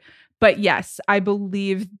February. But yes, I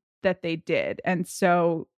believe that they did. And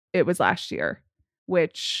so it was last year,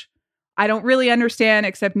 which I don't really understand,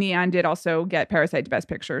 except Neon did also get Parasite to Best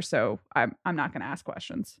Picture. So I'm not going to ask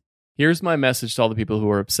questions. Here's my message to all the people who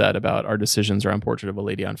are upset about our decisions around Portrait of a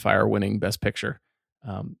Lady on Fire winning Best Picture.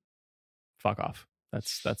 Fuck off.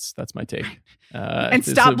 That's my take. And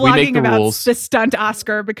stop blogging about the stunt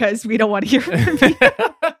Oscar, because we don't want to hear from you.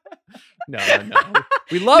 No.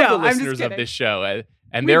 We love the listeners of this show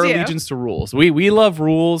and their allegiance to rules. We love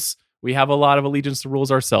rules. We have a lot of allegiance to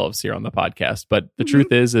rules ourselves here on the podcast. But the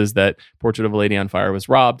truth is that Portrait of a Lady on Fire was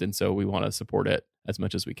robbed. And so we want to support it as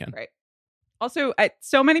much as we can. Right. Also,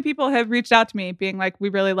 so many people have reached out to me being like, we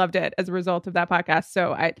really loved it as a result of that podcast.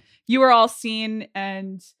 So you are all seen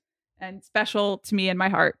and special to me in my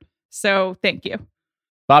heart. So thank you.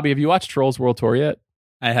 Bobby, have you watched Trolls World Tour yet?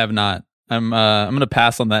 I have not. I'm going to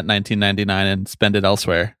pass on that $19.99 and spend it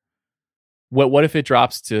elsewhere. What if it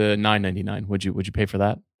drops to $9.99? Would you pay for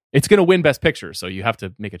that? It's going to win Best Picture, so you have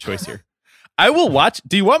to make a choice here. I will watch.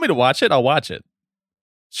 Do you want me to watch it? I'll watch it.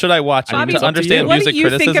 Should I watch it Bobby, to understand music criticism?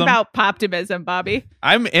 What do you think about poptimism, Bobby?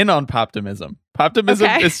 I'm in on poptimism.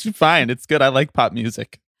 Poptimism is fine. It's good. I like pop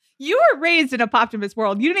music. You were raised in a poptimist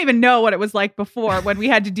world. You didn't even know what it was like before when we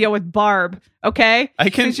had to deal with Barb, okay?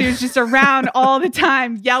 And she was just around all the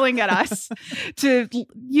time yelling at us to,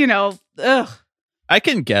 ugh. I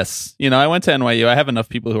can guess. I went to NYU. I have enough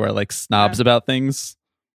people who are like snobs about things.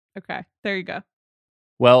 Okay, there you go.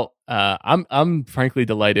 Well, I'm frankly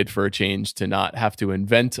delighted for a change to not have to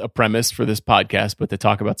invent a premise for this podcast, but to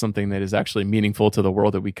talk about something that is actually meaningful to the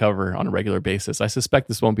world that we cover on a regular basis. I suspect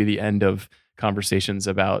this won't be the end of conversations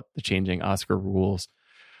about the changing Oscar rules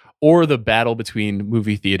or the battle between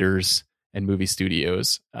movie theaters and movie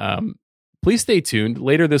studios. Please stay tuned.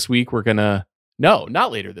 Later this week,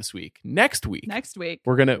 not later this week. Next week.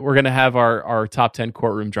 We're gonna have our top 10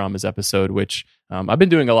 courtroom dramas episode, which I've been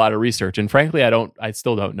doing a lot of research, and frankly, I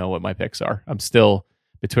still don't know what my picks are. I'm still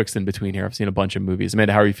betwixt and between here. I've seen a bunch of movies.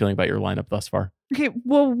 Amanda, how are you feeling about your lineup thus far? Okay,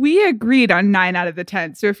 well, we agreed on 9 out of the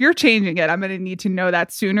 10. So if you're changing it, I'm going to need to know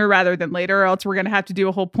that sooner rather than later, or else we're going to have to do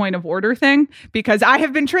a whole point of order thing, because I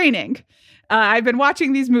have been training. I've been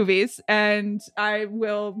watching these movies, and I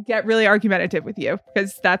will get really argumentative with you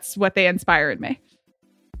because that's what they inspire in me.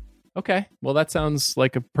 Okay. Well, that sounds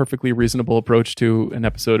like a perfectly reasonable approach to an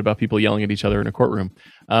episode about people yelling at each other in a courtroom.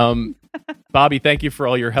 Bobby, thank you for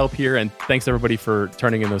all your help here. And thanks everybody for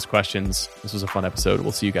turning in those questions. This was a fun episode.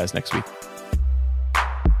 We'll see you guys next week.